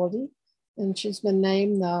fertility, and she's been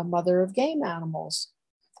named the mother of game animals.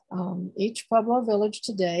 Each Pueblo village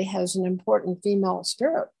today has an important female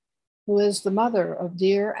spirit who is the mother of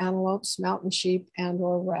deer, antelopes, mountain sheep,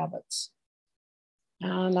 and/or rabbits.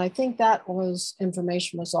 And I think that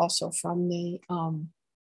information was also from the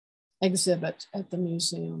exhibit at the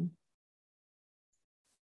museum.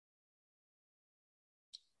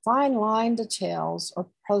 Fine line details are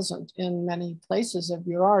present in many places that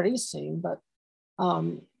you've already seen, but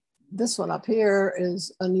this one up here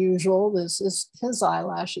is unusual. This is his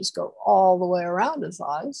eyelashes go all the way around his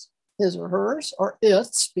eyes, his or hers, or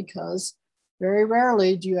its, because very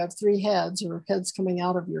rarely do you have three heads or heads coming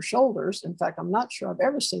out of your shoulders. In fact, I'm not sure I've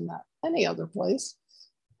ever seen that any other place.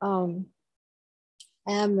 And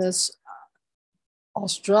this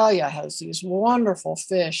Australia has these wonderful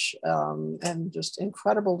fish and just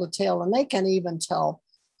incredible detail. And they can even tell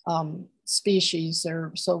species.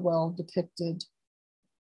 They're so well depicted.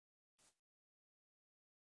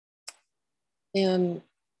 In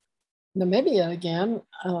Namibia again,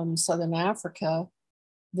 Southern Africa,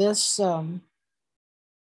 this,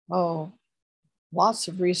 lots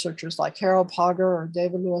of researchers like Harold Pogger or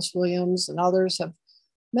David Lewis Williams and others have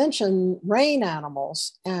mentioned rain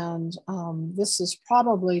animals. And this is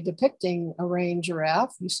probably depicting a rain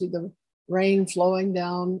giraffe. You see the rain flowing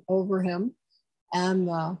down over him. And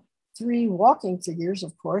the three walking figures,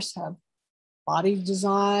 of course, have body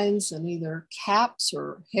designs and either caps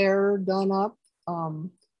or hair done up.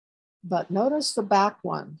 But notice the back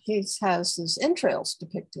one. He has his entrails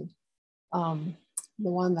depicted. The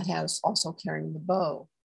one that has also carrying the bow.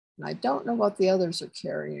 And I don't know what the others are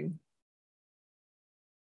carrying.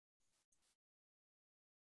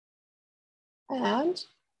 And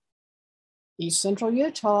East Central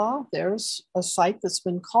Utah, there's a site that's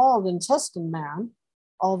been called Intestine Man,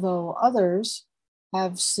 although others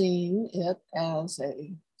have seen it as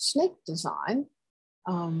a snake design.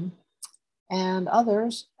 And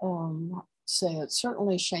others say it's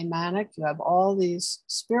certainly shamanic. You have all these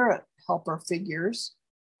spirit helper figures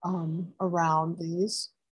around these,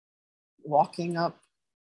 walking up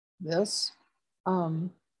this.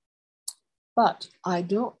 But I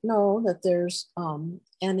don't know that there's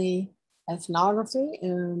any ethnography,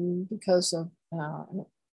 and because of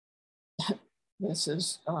this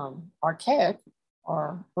is archaic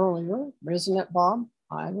or earlier, isn't it, Bob?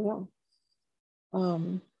 I don't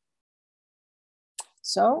know.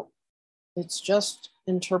 So it's just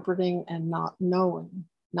interpreting and not knowing,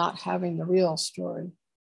 not having the real story.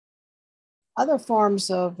 Other forms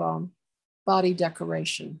of body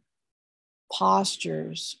decoration,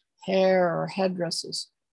 postures, hair or headdresses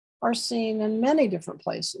are seen in many different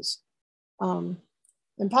places. In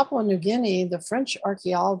Papua New Guinea, the French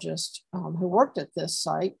archaeologist who worked at this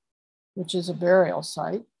site, which is a burial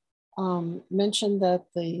site, mentioned that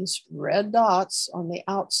these red dots on the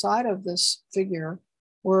outside of this figure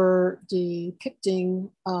were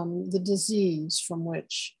depicting the disease from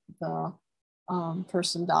which the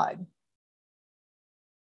person died.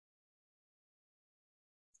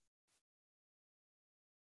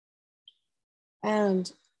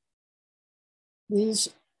 And these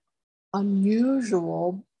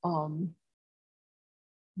unusual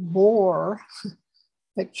boar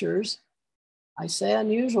pictures, I say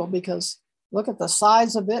unusual because look at the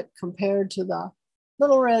size of it compared to the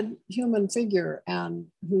little red human figure and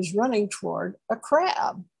who's running toward a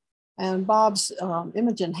crab. And Bob's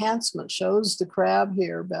image enhancement shows the crab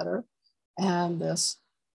here better, and this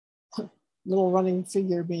little running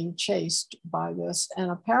figure being chased by this. And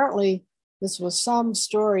apparently this was some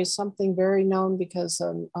story, something very known, because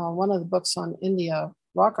one of the books on India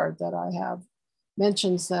rock art that I have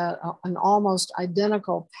mentions that an almost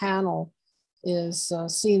identical panel is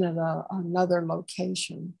seen at another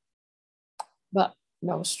location. But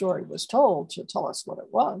no story was told to tell us what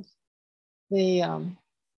it was. One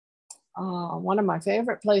of my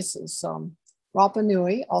favorite places, Rapa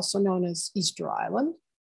Nui, also known as Easter Island,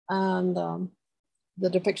 and the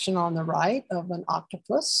depiction on the right of an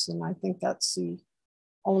octopus, and I think that's the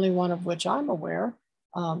only one of which I'm aware,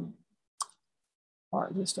 or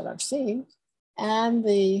at least that I've seen, and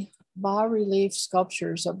the bas-relief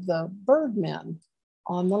sculptures of the birdmen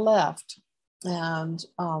on the left. And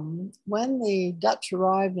when the Dutch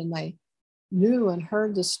arrived and they knew and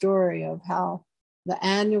heard the story of how the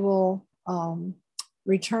annual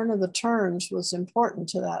return of the terns was important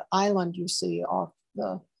to that island you see off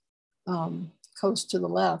the coast to the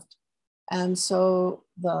left. And so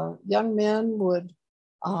the young men would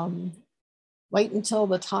wait until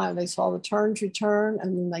the time they saw the terns return,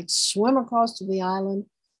 and then they'd swim across to the island,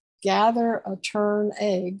 gather a tern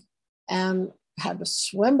egg, and had to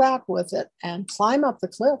swim back with it and climb up the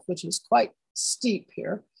cliff, which is quite steep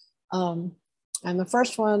here. And the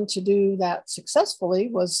first one to do that successfully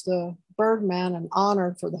was the birdman, and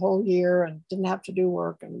honored for the whole year and didn't have to do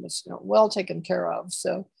work and was well taken care of.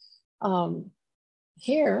 So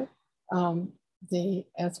here, the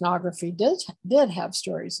ethnography did have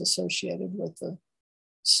stories associated with the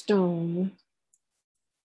stone.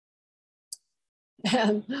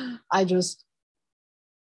 And I just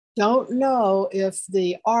Don't know if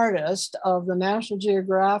the artist of the National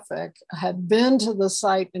Geographic had been to the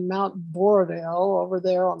site in Mount Borodale over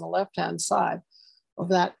there on the left-hand side of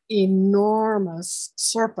that enormous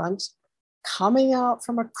serpent coming out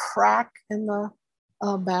from a crack in the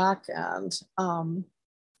back end.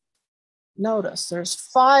 Notice there's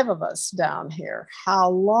 5 of us down here. How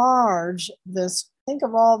large this, think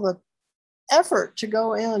of all the effort to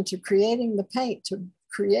go into creating the paint, to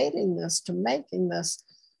creating this, to making this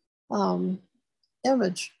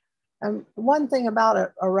image. And one thing about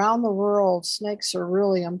it, around the world, snakes are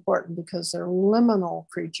really important because they're liminal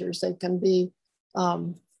creatures. They can be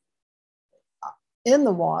in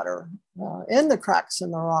the water, in the cracks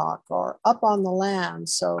in the rock, or up on the land.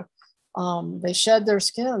 So they shed their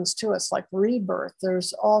skins too. It's like rebirth.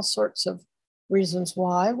 There's all sorts of reasons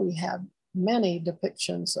why we have many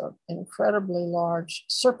depictions of incredibly large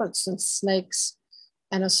serpents and snakes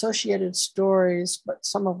and associated stories, but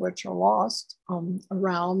some of which are lost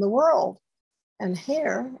around the world. And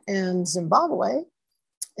here in Zimbabwe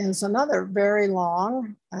is another very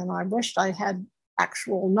long, and I wished I had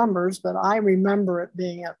actual numbers, but I remember it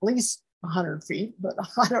being at least 100 feet, but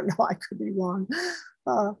I don't know, I could be wrong.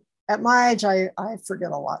 At my age, I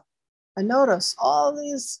forget a lot. And notice all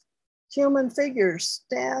these human figures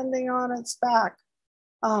standing on its back.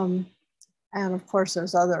 And of course,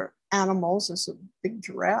 there's other animals. There's a big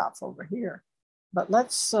giraffe over here. But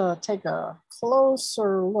let's take a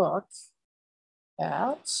closer look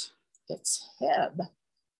at its head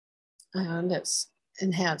and its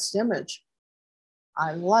enhanced image.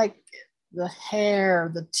 I like the hair,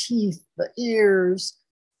 the teeth, the ears,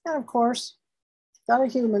 and of course, got a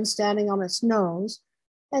human standing on its nose.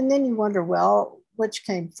 And then you wonder, well, which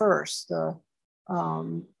came first? The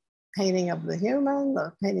painting of the human,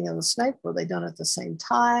 the painting of the snake, were they done at the same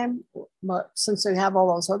time? But since they have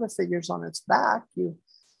all those other figures on its back, you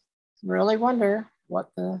really wonder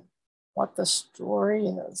what the story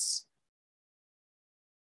is.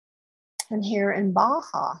 And here in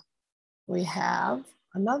Baja, we have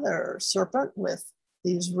another serpent with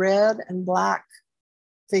these red and black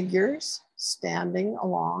figures standing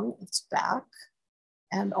along its back.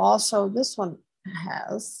 And also this one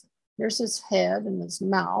has, here's his head and his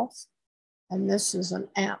mouth, and this is an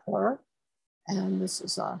antler, and this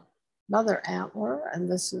is another antler, and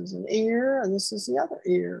this is an ear, and this is the other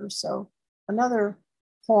ear. So another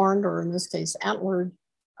horned, or in this case, antlered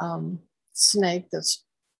snake that's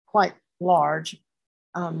quite large.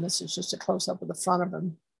 This is just a close-up of the front of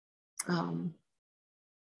him.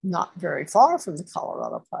 Not very far from the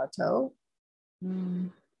Colorado Plateau.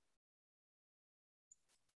 And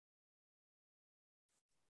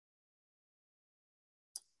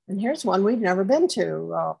here's one we've never been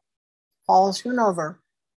to. Paul Schoonover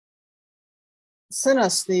sent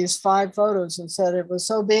us these 5 photos and said it was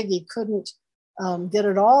so big he couldn't get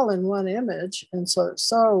it all in one image. And so it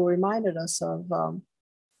reminded us of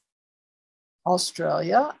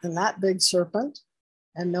Australia and that big serpent.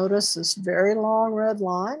 And notice this very long red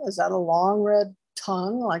line. Is that a long red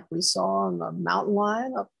tongue like we saw on the mountain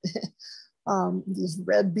lion? These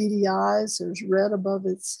red beady eyes. There's red above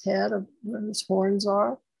its head of where its horns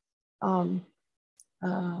are. But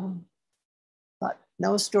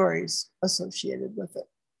no stories associated with it,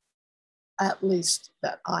 at least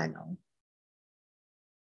that I know.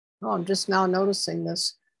 Oh, I'm just now noticing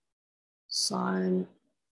this sign.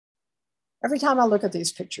 Every time I look at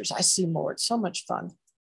these pictures, I see more. It's so much fun.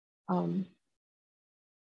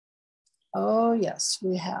 Oh yes,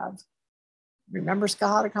 we have, remember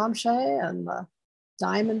Skahatakamshe and the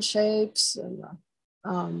diamond shapes and the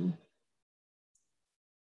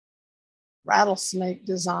rattlesnake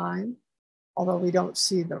design, although we don't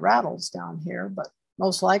see the rattles down here, but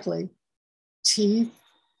most likely teeth,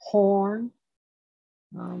 horn.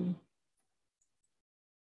 And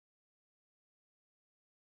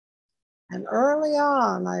early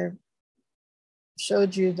on, I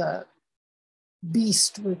showed you the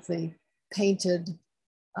beast with the painted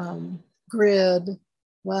grid.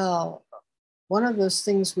 Well, one of those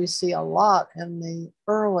things we see a lot in the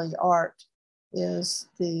early art is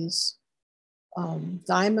these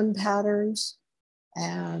diamond patterns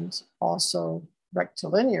and also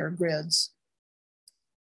rectilinear grids.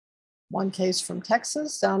 One case from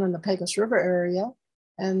Texas down in the Pecos River area,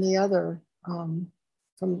 and the other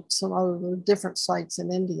from some other different sites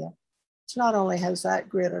in India. Which not only has that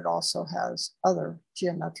grid, it also has other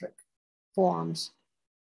geometric forms.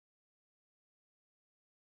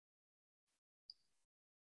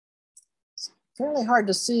 It's fairly hard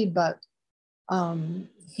to see, but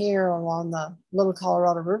here along the Little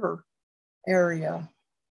Colorado River area,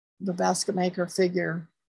 the basket maker figure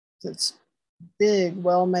that's big,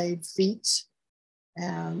 well-made feet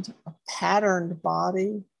and a patterned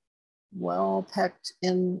body, well-pecked,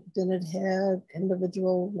 indented head,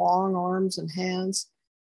 individual long arms and hands,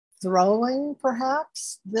 throwing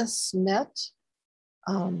perhaps this net,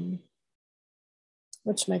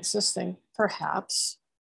 which makes this thing perhaps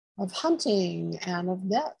of hunting and of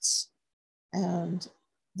nets. And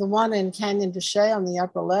the one in Canyon de Chelly on the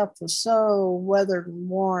upper left was so weathered and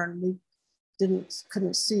worn, we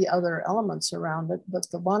couldn't see other elements around it. But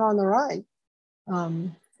the one on the right,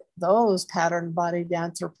 those patterned bodied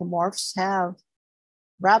anthropomorphs have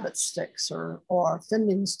rabbit sticks or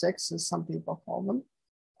fending sticks, as some people call them.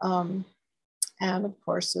 And of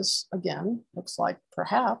course, this again looks like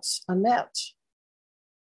perhaps a net.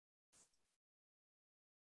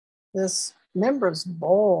 This membranous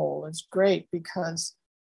bowl is great because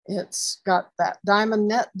it's got that diamond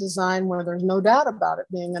net design where there's no doubt about it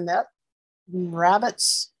being a net.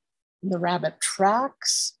 Rabbits, the rabbit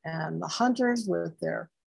tracks, and the hunters with their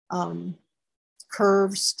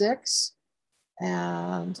curved sticks.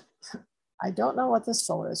 And I don't know what this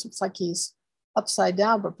fellow is. Looks like he's upside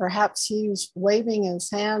down, but perhaps he's waving his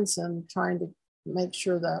hands and trying to make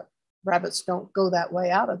sure that rabbits don't go that way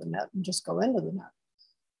out of the net and just go into the net.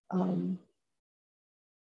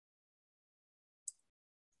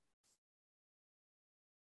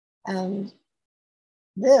 And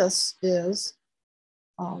this is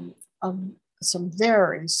some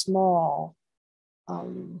very small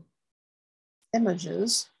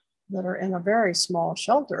images that are in a very small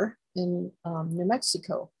shelter in New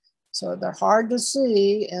Mexico. So they're hard to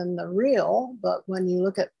see in the real, but when you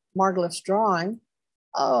look at Margoliouth's drawing,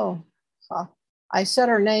 I set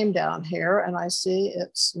her name down here and I see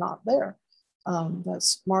it's not there.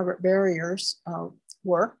 That's Margaret Barrier's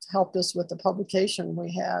work, helped us with the publication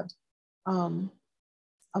we had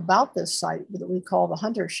about this site that we call the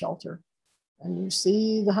hunter shelter. And you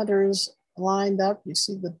see the hunters lined up, you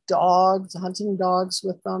see the dogs, the hunting dogs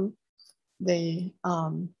with them, a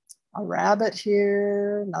rabbit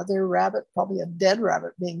here, another rabbit, probably a dead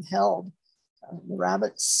rabbit being held, the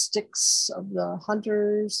rabbit sticks of the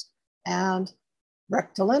hunters, and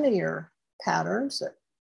rectilinear patterns that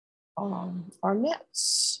are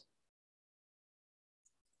nets.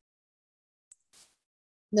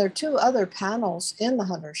 There are two other panels in the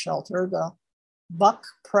hunter shelter, the buck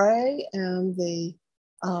prey and the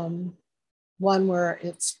one where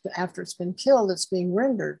it's after it's been killed, it's being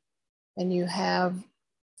rendered. And you have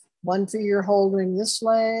one figure holding this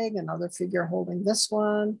leg, another figure holding this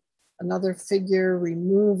one, another figure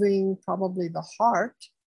removing probably the heart,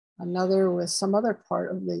 another with some other part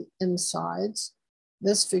of the insides,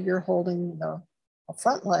 this figure holding the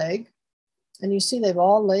front leg. And you see they've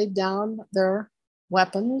all laid down their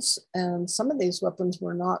weapons, and some of these weapons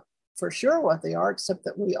we're not for sure what they are, except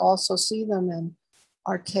that we also see them in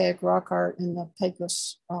archaic rock art in the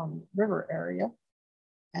Pecos River area.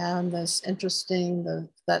 And this interesting,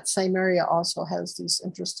 that same area also has these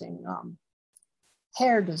interesting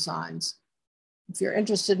hair designs. If you're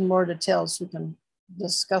interested in more details, we can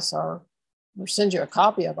discuss or send you a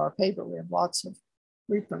copy of our paper. We have lots of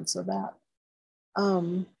reprints of that.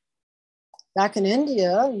 Back in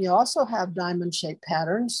India, you also have diamond-shaped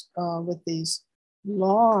patterns with these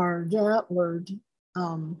large antlered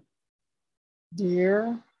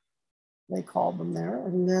deer, they call them there.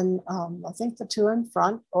 And then I think the two in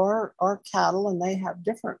front are cattle, and they have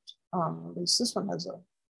different, at least this one has a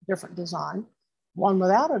different design, one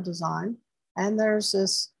without a design. And there's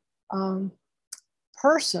this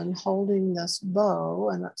person holding this bow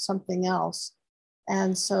and something else.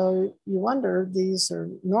 And so you wonder, these are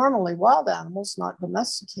normally wild animals, not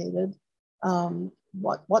domesticated.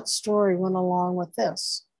 What story went along with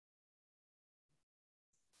this?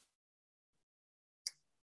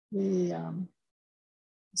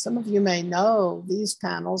 Some of you may know these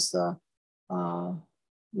panels. The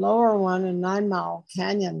lower one in 9 Mile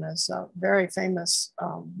Canyon is a very famous,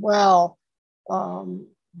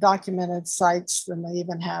 documented sites, and they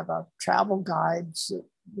even have a travel guide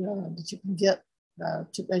that you can get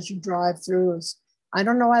as you drive through. I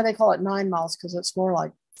don't know why they call it 9 miles, because it's more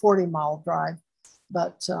like 40-mile drive.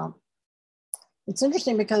 But it's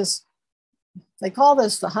interesting because they call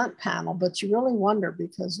this the hunt panel, but you really wonder,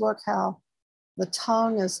 because look how the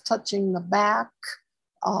tongue is touching the back.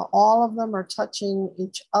 All of them are touching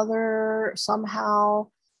each other somehow.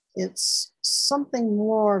 It's something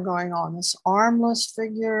more going on. This armless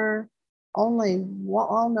figure,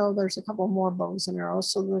 no, there's a couple more bows and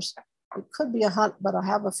arrows. So it could be a hunt, but I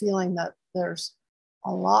have a feeling that there's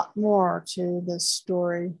a lot more to this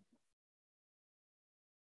story.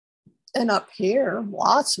 And up here,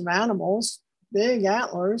 lots of animals, big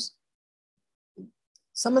antlers.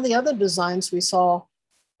 Some of the other designs we saw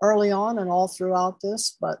early on and all throughout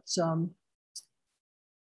this, but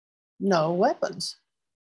no weapons.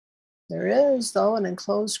 There is, though, an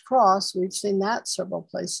enclosed cross. We've seen that several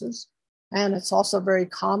places, and it's also very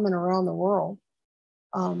common around the world.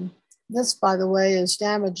 This, by the way, is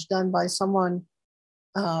damage done by someone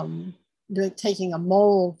taking a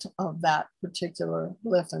mold of that particular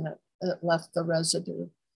glyph, and it left the residue.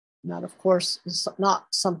 And that, of course, is not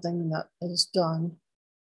something that is done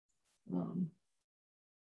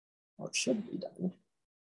or should be done.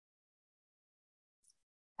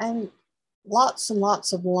 And lots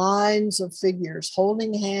of lines of figures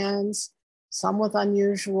holding hands, some with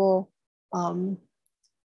unusual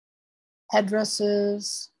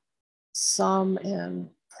headdresses, some in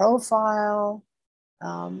profile,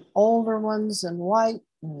 older ones in white,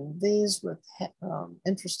 and these with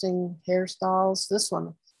interesting hairstyles. This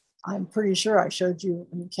one, I'm pretty sure I showed you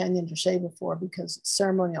in Canyon de Chelly before because it's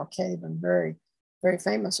ceremonial cave and very, very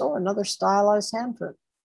famous. Oh, another stylized handprint.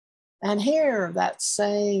 And here, that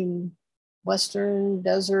same Western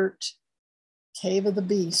desert cave of the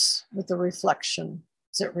beasts with the reflection.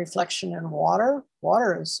 Is it reflection in water?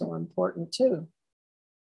 Water is so important too.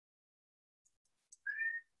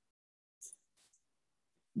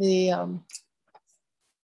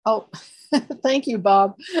 Oh, thank you,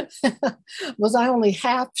 Bob. Was I only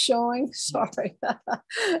half showing? Sorry.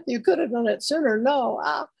 You could have done it sooner. No.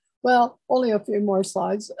 Well, only a few more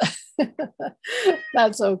slides.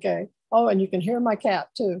 That's okay. Oh, and you can hear my cat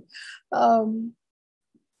too. And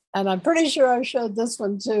I'm pretty sure I showed this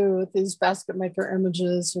one too with these basket maker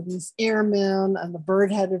images with these earmen and the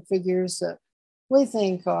bird-headed figures that we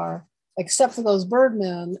think are, except for those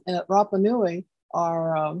birdmen at Rapa Nui,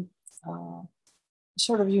 are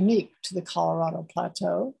sort of unique to the Colorado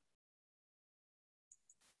Plateau.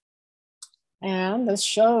 And this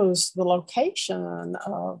shows the location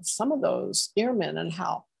of some of those earmen and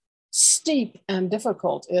how steep and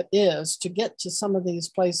difficult it is to get to some of these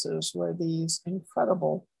places where these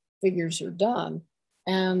incredible figures are done.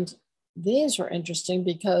 And these are interesting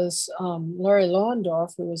because Larry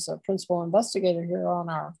Lohendorf, who was a principal investigator here on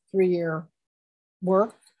our 3-year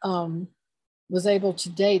work, was able to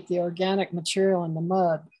date the organic material in the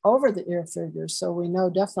mud over the ear figures. So we know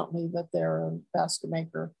definitely that they're in basket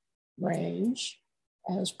maker range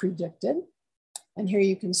as predicted. And here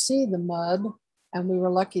you can see the mud, and we were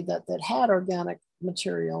lucky that that had organic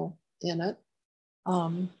material in it.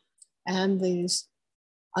 And these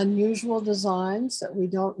unusual designs that we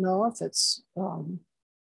don't know if it's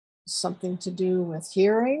something to do with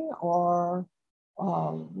hearing or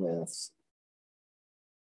with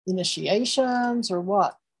initiations or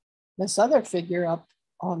what. This other figure up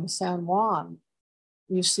on the San Juan,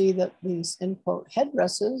 you see that these, in quote,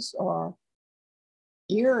 headdresses or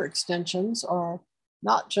ear extensions are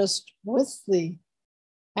not just with the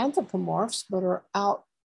anthropomorphs, but are out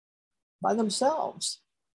by themselves.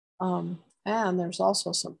 And there's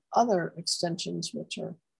also some other extensions which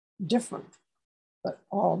are different. But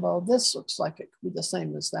although this looks like it could be the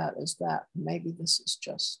same as that, maybe this is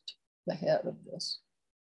just the head of this.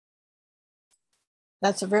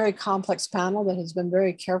 That's a very complex panel that has been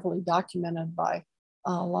very carefully documented by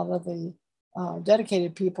a lot of the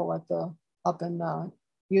dedicated people at up in the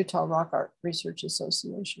Utah Rock Art Research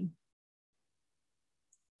Association.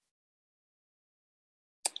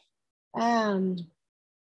 And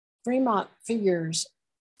Fremont figures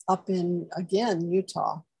up in, again,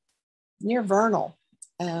 Utah, near Vernal.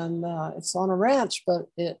 And it's on a ranch, but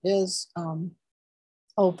it is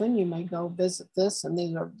open. You may go visit this. And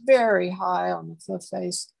these are very high on the cliff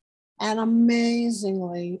face and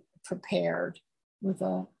amazingly prepared with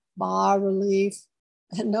a bas relief.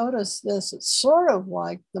 And notice this, it's sort of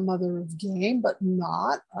like the mother of game, but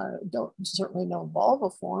not. I don't certainly know vulva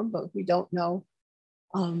form, but we don't know.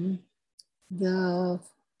 The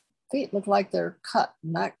feet look like they're cut,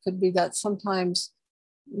 and that could be that sometimes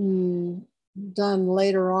done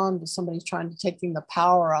later on to somebody trying to taking the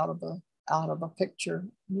power out of a picture.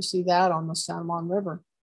 You see that on the San Juan River.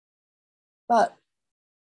 But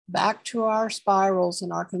back to our spirals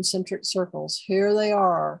and our concentric circles. Here they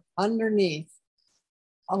are underneath.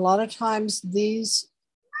 A lot of times these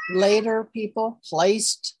later people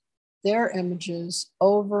placed their images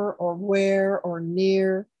over or where or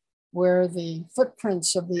near where the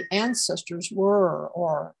footprints of the ancestors were,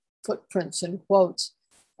 or footprints in quotes,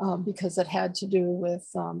 because it had to do with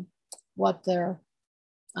what they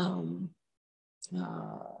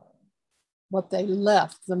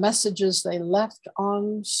left, the messages they left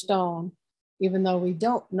on stone, even though we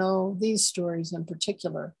don't know these stories in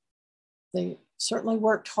particular. They certainly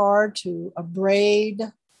worked hard to abrade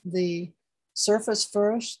the surface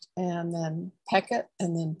first and then peck it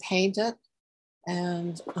and then paint it.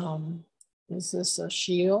 And is this a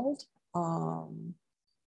shield?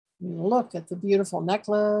 Look at the beautiful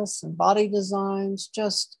necklace and body designs,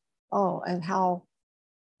 just, oh, and how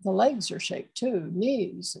the legs are shaped too,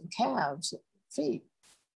 knees and calves, feet.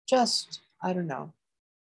 Just, I don't know,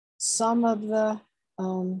 some of the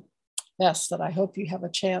best that I hope you have a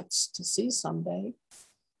chance to see someday.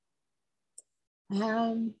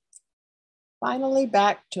 And finally,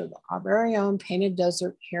 back to our very own painted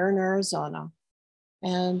desert here in Arizona.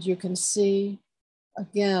 And you can see,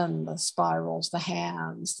 again, the spirals, the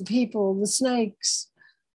hands, the people, the snakes,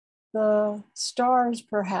 the stars,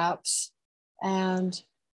 perhaps. And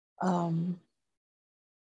I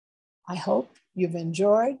hope you've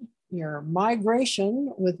enjoyed your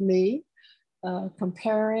migration with me,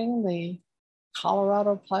 comparing the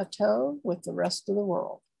Colorado Plateau with the rest of the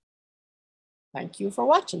world. Thank you for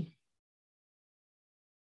watching.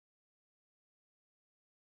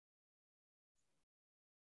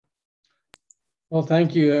 Well,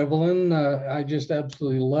 thank you, Evelyn. I just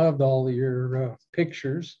absolutely loved all of your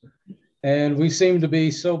pictures. And we seem to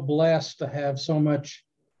be so blessed to have so much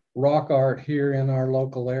rock art here in our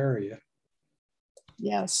local area.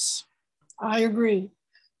 Yes, I agree.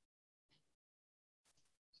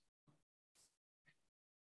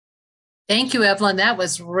 Thank you, Evelyn. That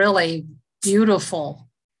was really beautiful.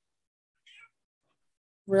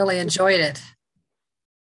 Really enjoyed it.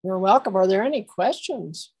 You're welcome. Are there any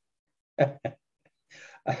questions?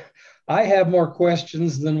 I have more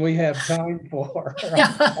questions than we have time for.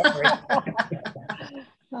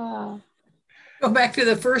 Go back to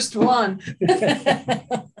the first one.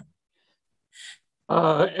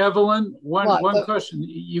 Evelyn, one question.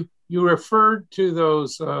 You referred to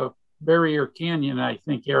those Barrier Canyon, I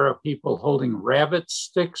think, era people holding rabbit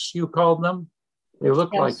sticks, you called them. They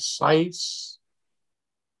look like scythes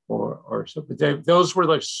or something. Those were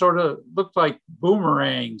like sort of looked like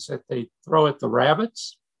boomerangs that they throw at the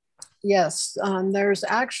rabbits. Yes, there's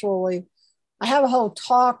actually, I have a whole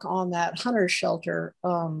talk on that hunter shelter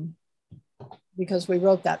because we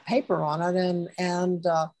wrote that paper on it, and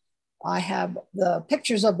I have the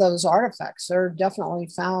pictures of those artifacts. They're definitely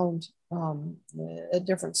found at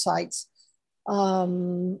different sites.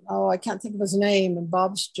 Oh, I can't think of his name, and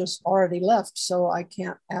Bob's just already left, so I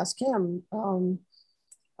can't ask him.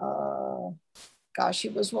 Gosh, he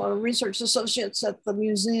was one of the research associates at the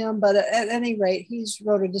museum, but at any rate, he's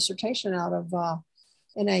wrote a dissertation out of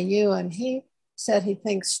NAU, and he said he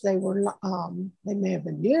thinks they were, they may have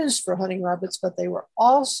been used for hunting rabbits, but they were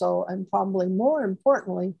also, and probably more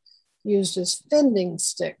importantly, used as fending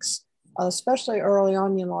sticks, especially early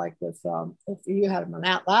on, you know, like with, if you had an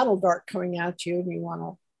atlatl dart coming at you and you want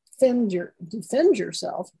to defend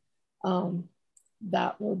yourself,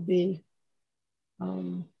 that would be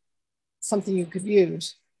something you could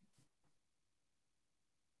use.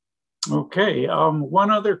 Okay,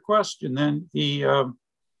 one other question then. The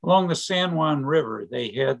along the San Juan River,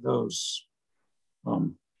 they had those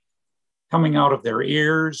coming out of their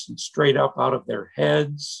ears and straight up out of their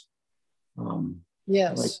heads.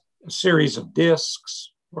 Yes. Like a series of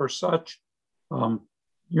discs or such.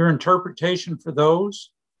 Your interpretation for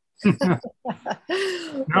those? Now,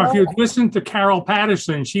 if you'd listened to Carol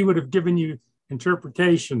Patterson, she would have given you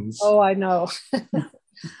interpretations. Oh, I know.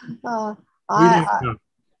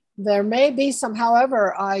 There may be some,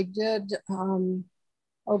 however, I did,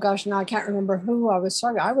 oh gosh, now I can't remember who I was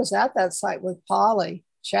talking. I was at that site with Polly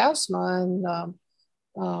Chaffsma,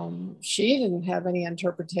 and she didn't have any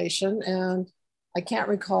interpretation, and I can't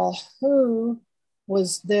recall who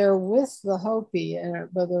was there with the Hopi, and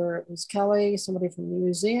whether it was Kelly, somebody from the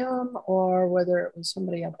museum, or whether it was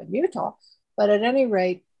somebody up in Utah. But at any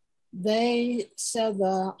rate, they said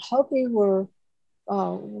the Hopi were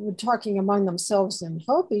talking among themselves in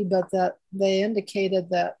Hopi, but that they indicated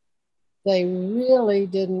that they really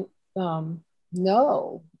didn't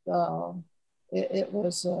know. It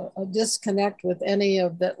was a disconnect with any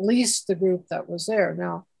of at least the group that was there.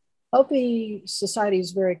 Now, Hopi society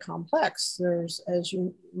is very complex. There's, as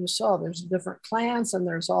you saw, there's different clans, and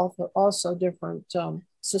there's also different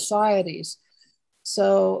societies.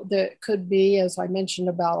 So there could be, as I mentioned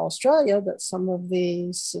about Australia, that some of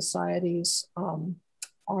these societies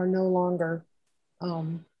are no longer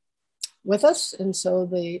with us. And so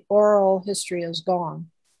the oral history is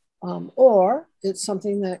gone. Or it's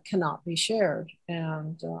something that cannot be shared.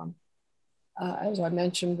 And as I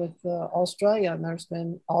mentioned with Australia, and there's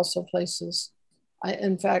been also places,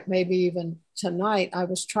 in fact, maybe even tonight, I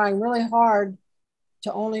was trying really hard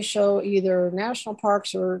to only show either national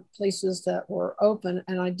parks or places that were open.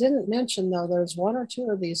 And I didn't mention, though, there's one or two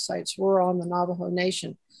of these sites were on the Navajo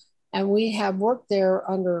Nation. And we have worked there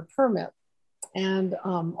under a permit. And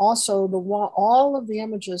also all of the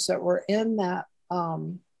images that were in that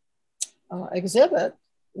exhibit,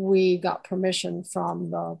 we got permission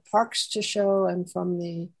from the parks to show and from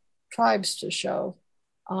the tribes to show.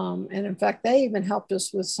 And in fact, they even helped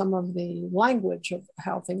us with some of the language of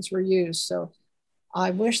how things were used. So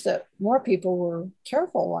I wish that more people were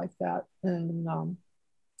careful like that. And,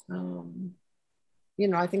 you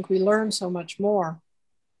know, I think we learn so much more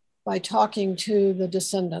by talking to the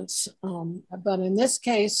descendants. But in this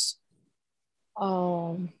case,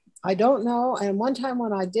 I don't know. And one time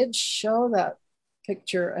when I did show that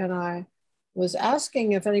picture and I was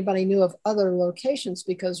asking if anybody knew of other locations,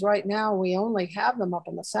 because right now we only have them up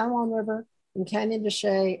on the San Juan River in Canyon de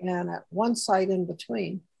Chelly and at one site in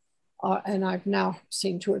between. And I've now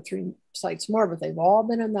seen 2 or 3 sites more, but they've all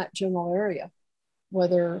been in that general area,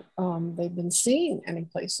 whether they've been seen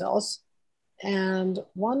anyplace else. And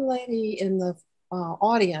one lady in the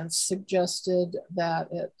audience suggested that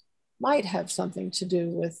it might have something to do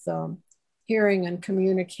with hearing and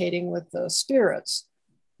communicating with the spirits.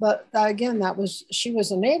 But again, she was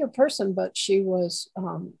a Native person, but she was,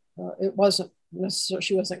 it wasn't necessarily,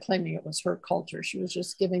 she wasn't claiming it was her culture. She was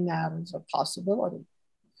just giving that as a possibility.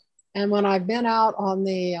 And when I've been out on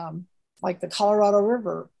the, like the Colorado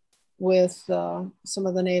River with some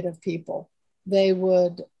of the Native people, they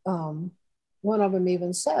would, one of them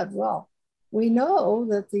even said, well, we know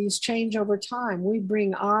that these change over time. We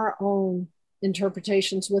bring our own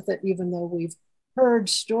interpretations with it, even though we've heard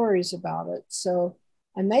stories about it. So,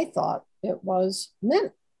 and they thought it was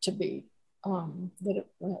meant to be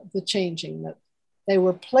the changing, that they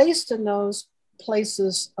were placed in those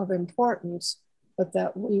places of importance, but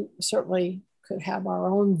that we certainly could have our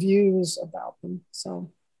own views about them.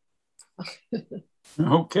 So,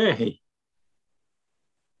 okay.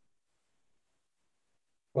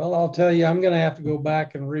 Well, I'll tell you, I'm going to have to go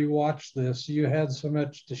back and rewatch this. You had so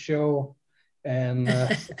much to show. And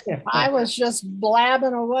I was just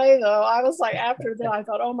blabbing away, though. I was like, after that, I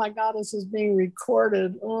thought, oh my God, this is being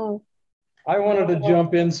recorded. Oh. I wanted to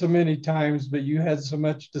jump in so many times, but you had so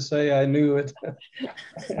much to say, I knew it.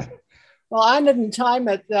 Well, I didn't time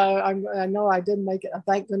it. I know I didn't make it.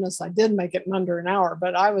 Thank goodness I did make it in under an hour,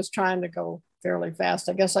 but I was trying to go fairly fast.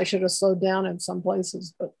 I guess I should have slowed down in some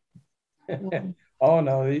places, but. Oh,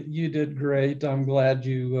 no, you did great. I'm glad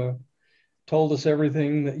you told us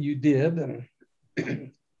everything that you did. And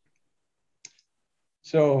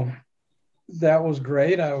so that was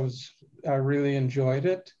great. I really enjoyed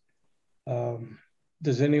it.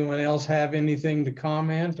 Does anyone else have anything to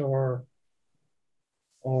comment or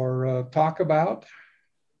talk about?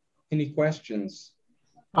 Any questions?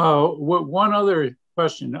 One other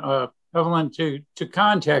question, Evelyn, to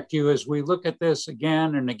contact you as we look at this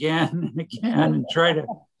again and again and again and try to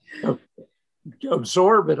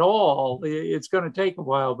absorb it all. It's going to take a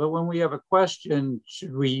while, but when we have a question,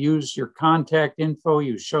 should we use your contact info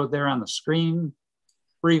you showed there on the screen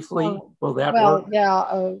briefly? Will that work?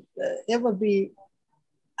 Yeah, it would be,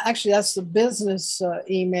 actually that's the business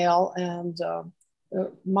email, and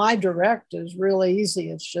my direct is really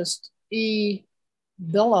easy. It's just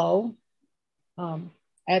ebillo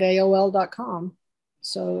at AOL.com.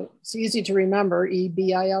 So it's easy to remember,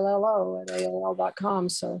 EBILLO at AOL.com.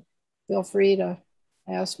 So feel free to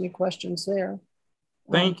ask me questions there.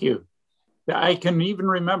 Thank you. I can even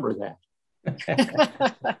remember that.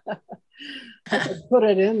 I could put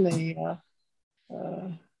it in the.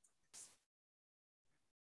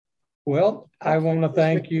 Well, I want to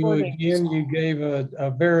thank you again. You gave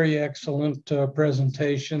a very excellent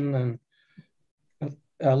presentation, and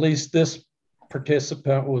at least this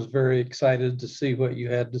participant was very excited to see what you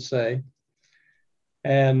had to say.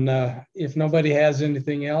 And if nobody has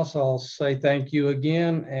anything else, I'll say thank you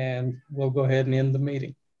again, and we'll go ahead and end the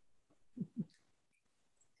meeting.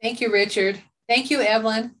 Thank you, Richard. Thank you,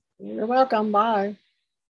 Evelyn. You're welcome. Bye.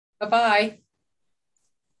 Bye-bye.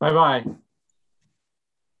 Bye-bye.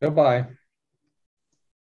 Goodbye.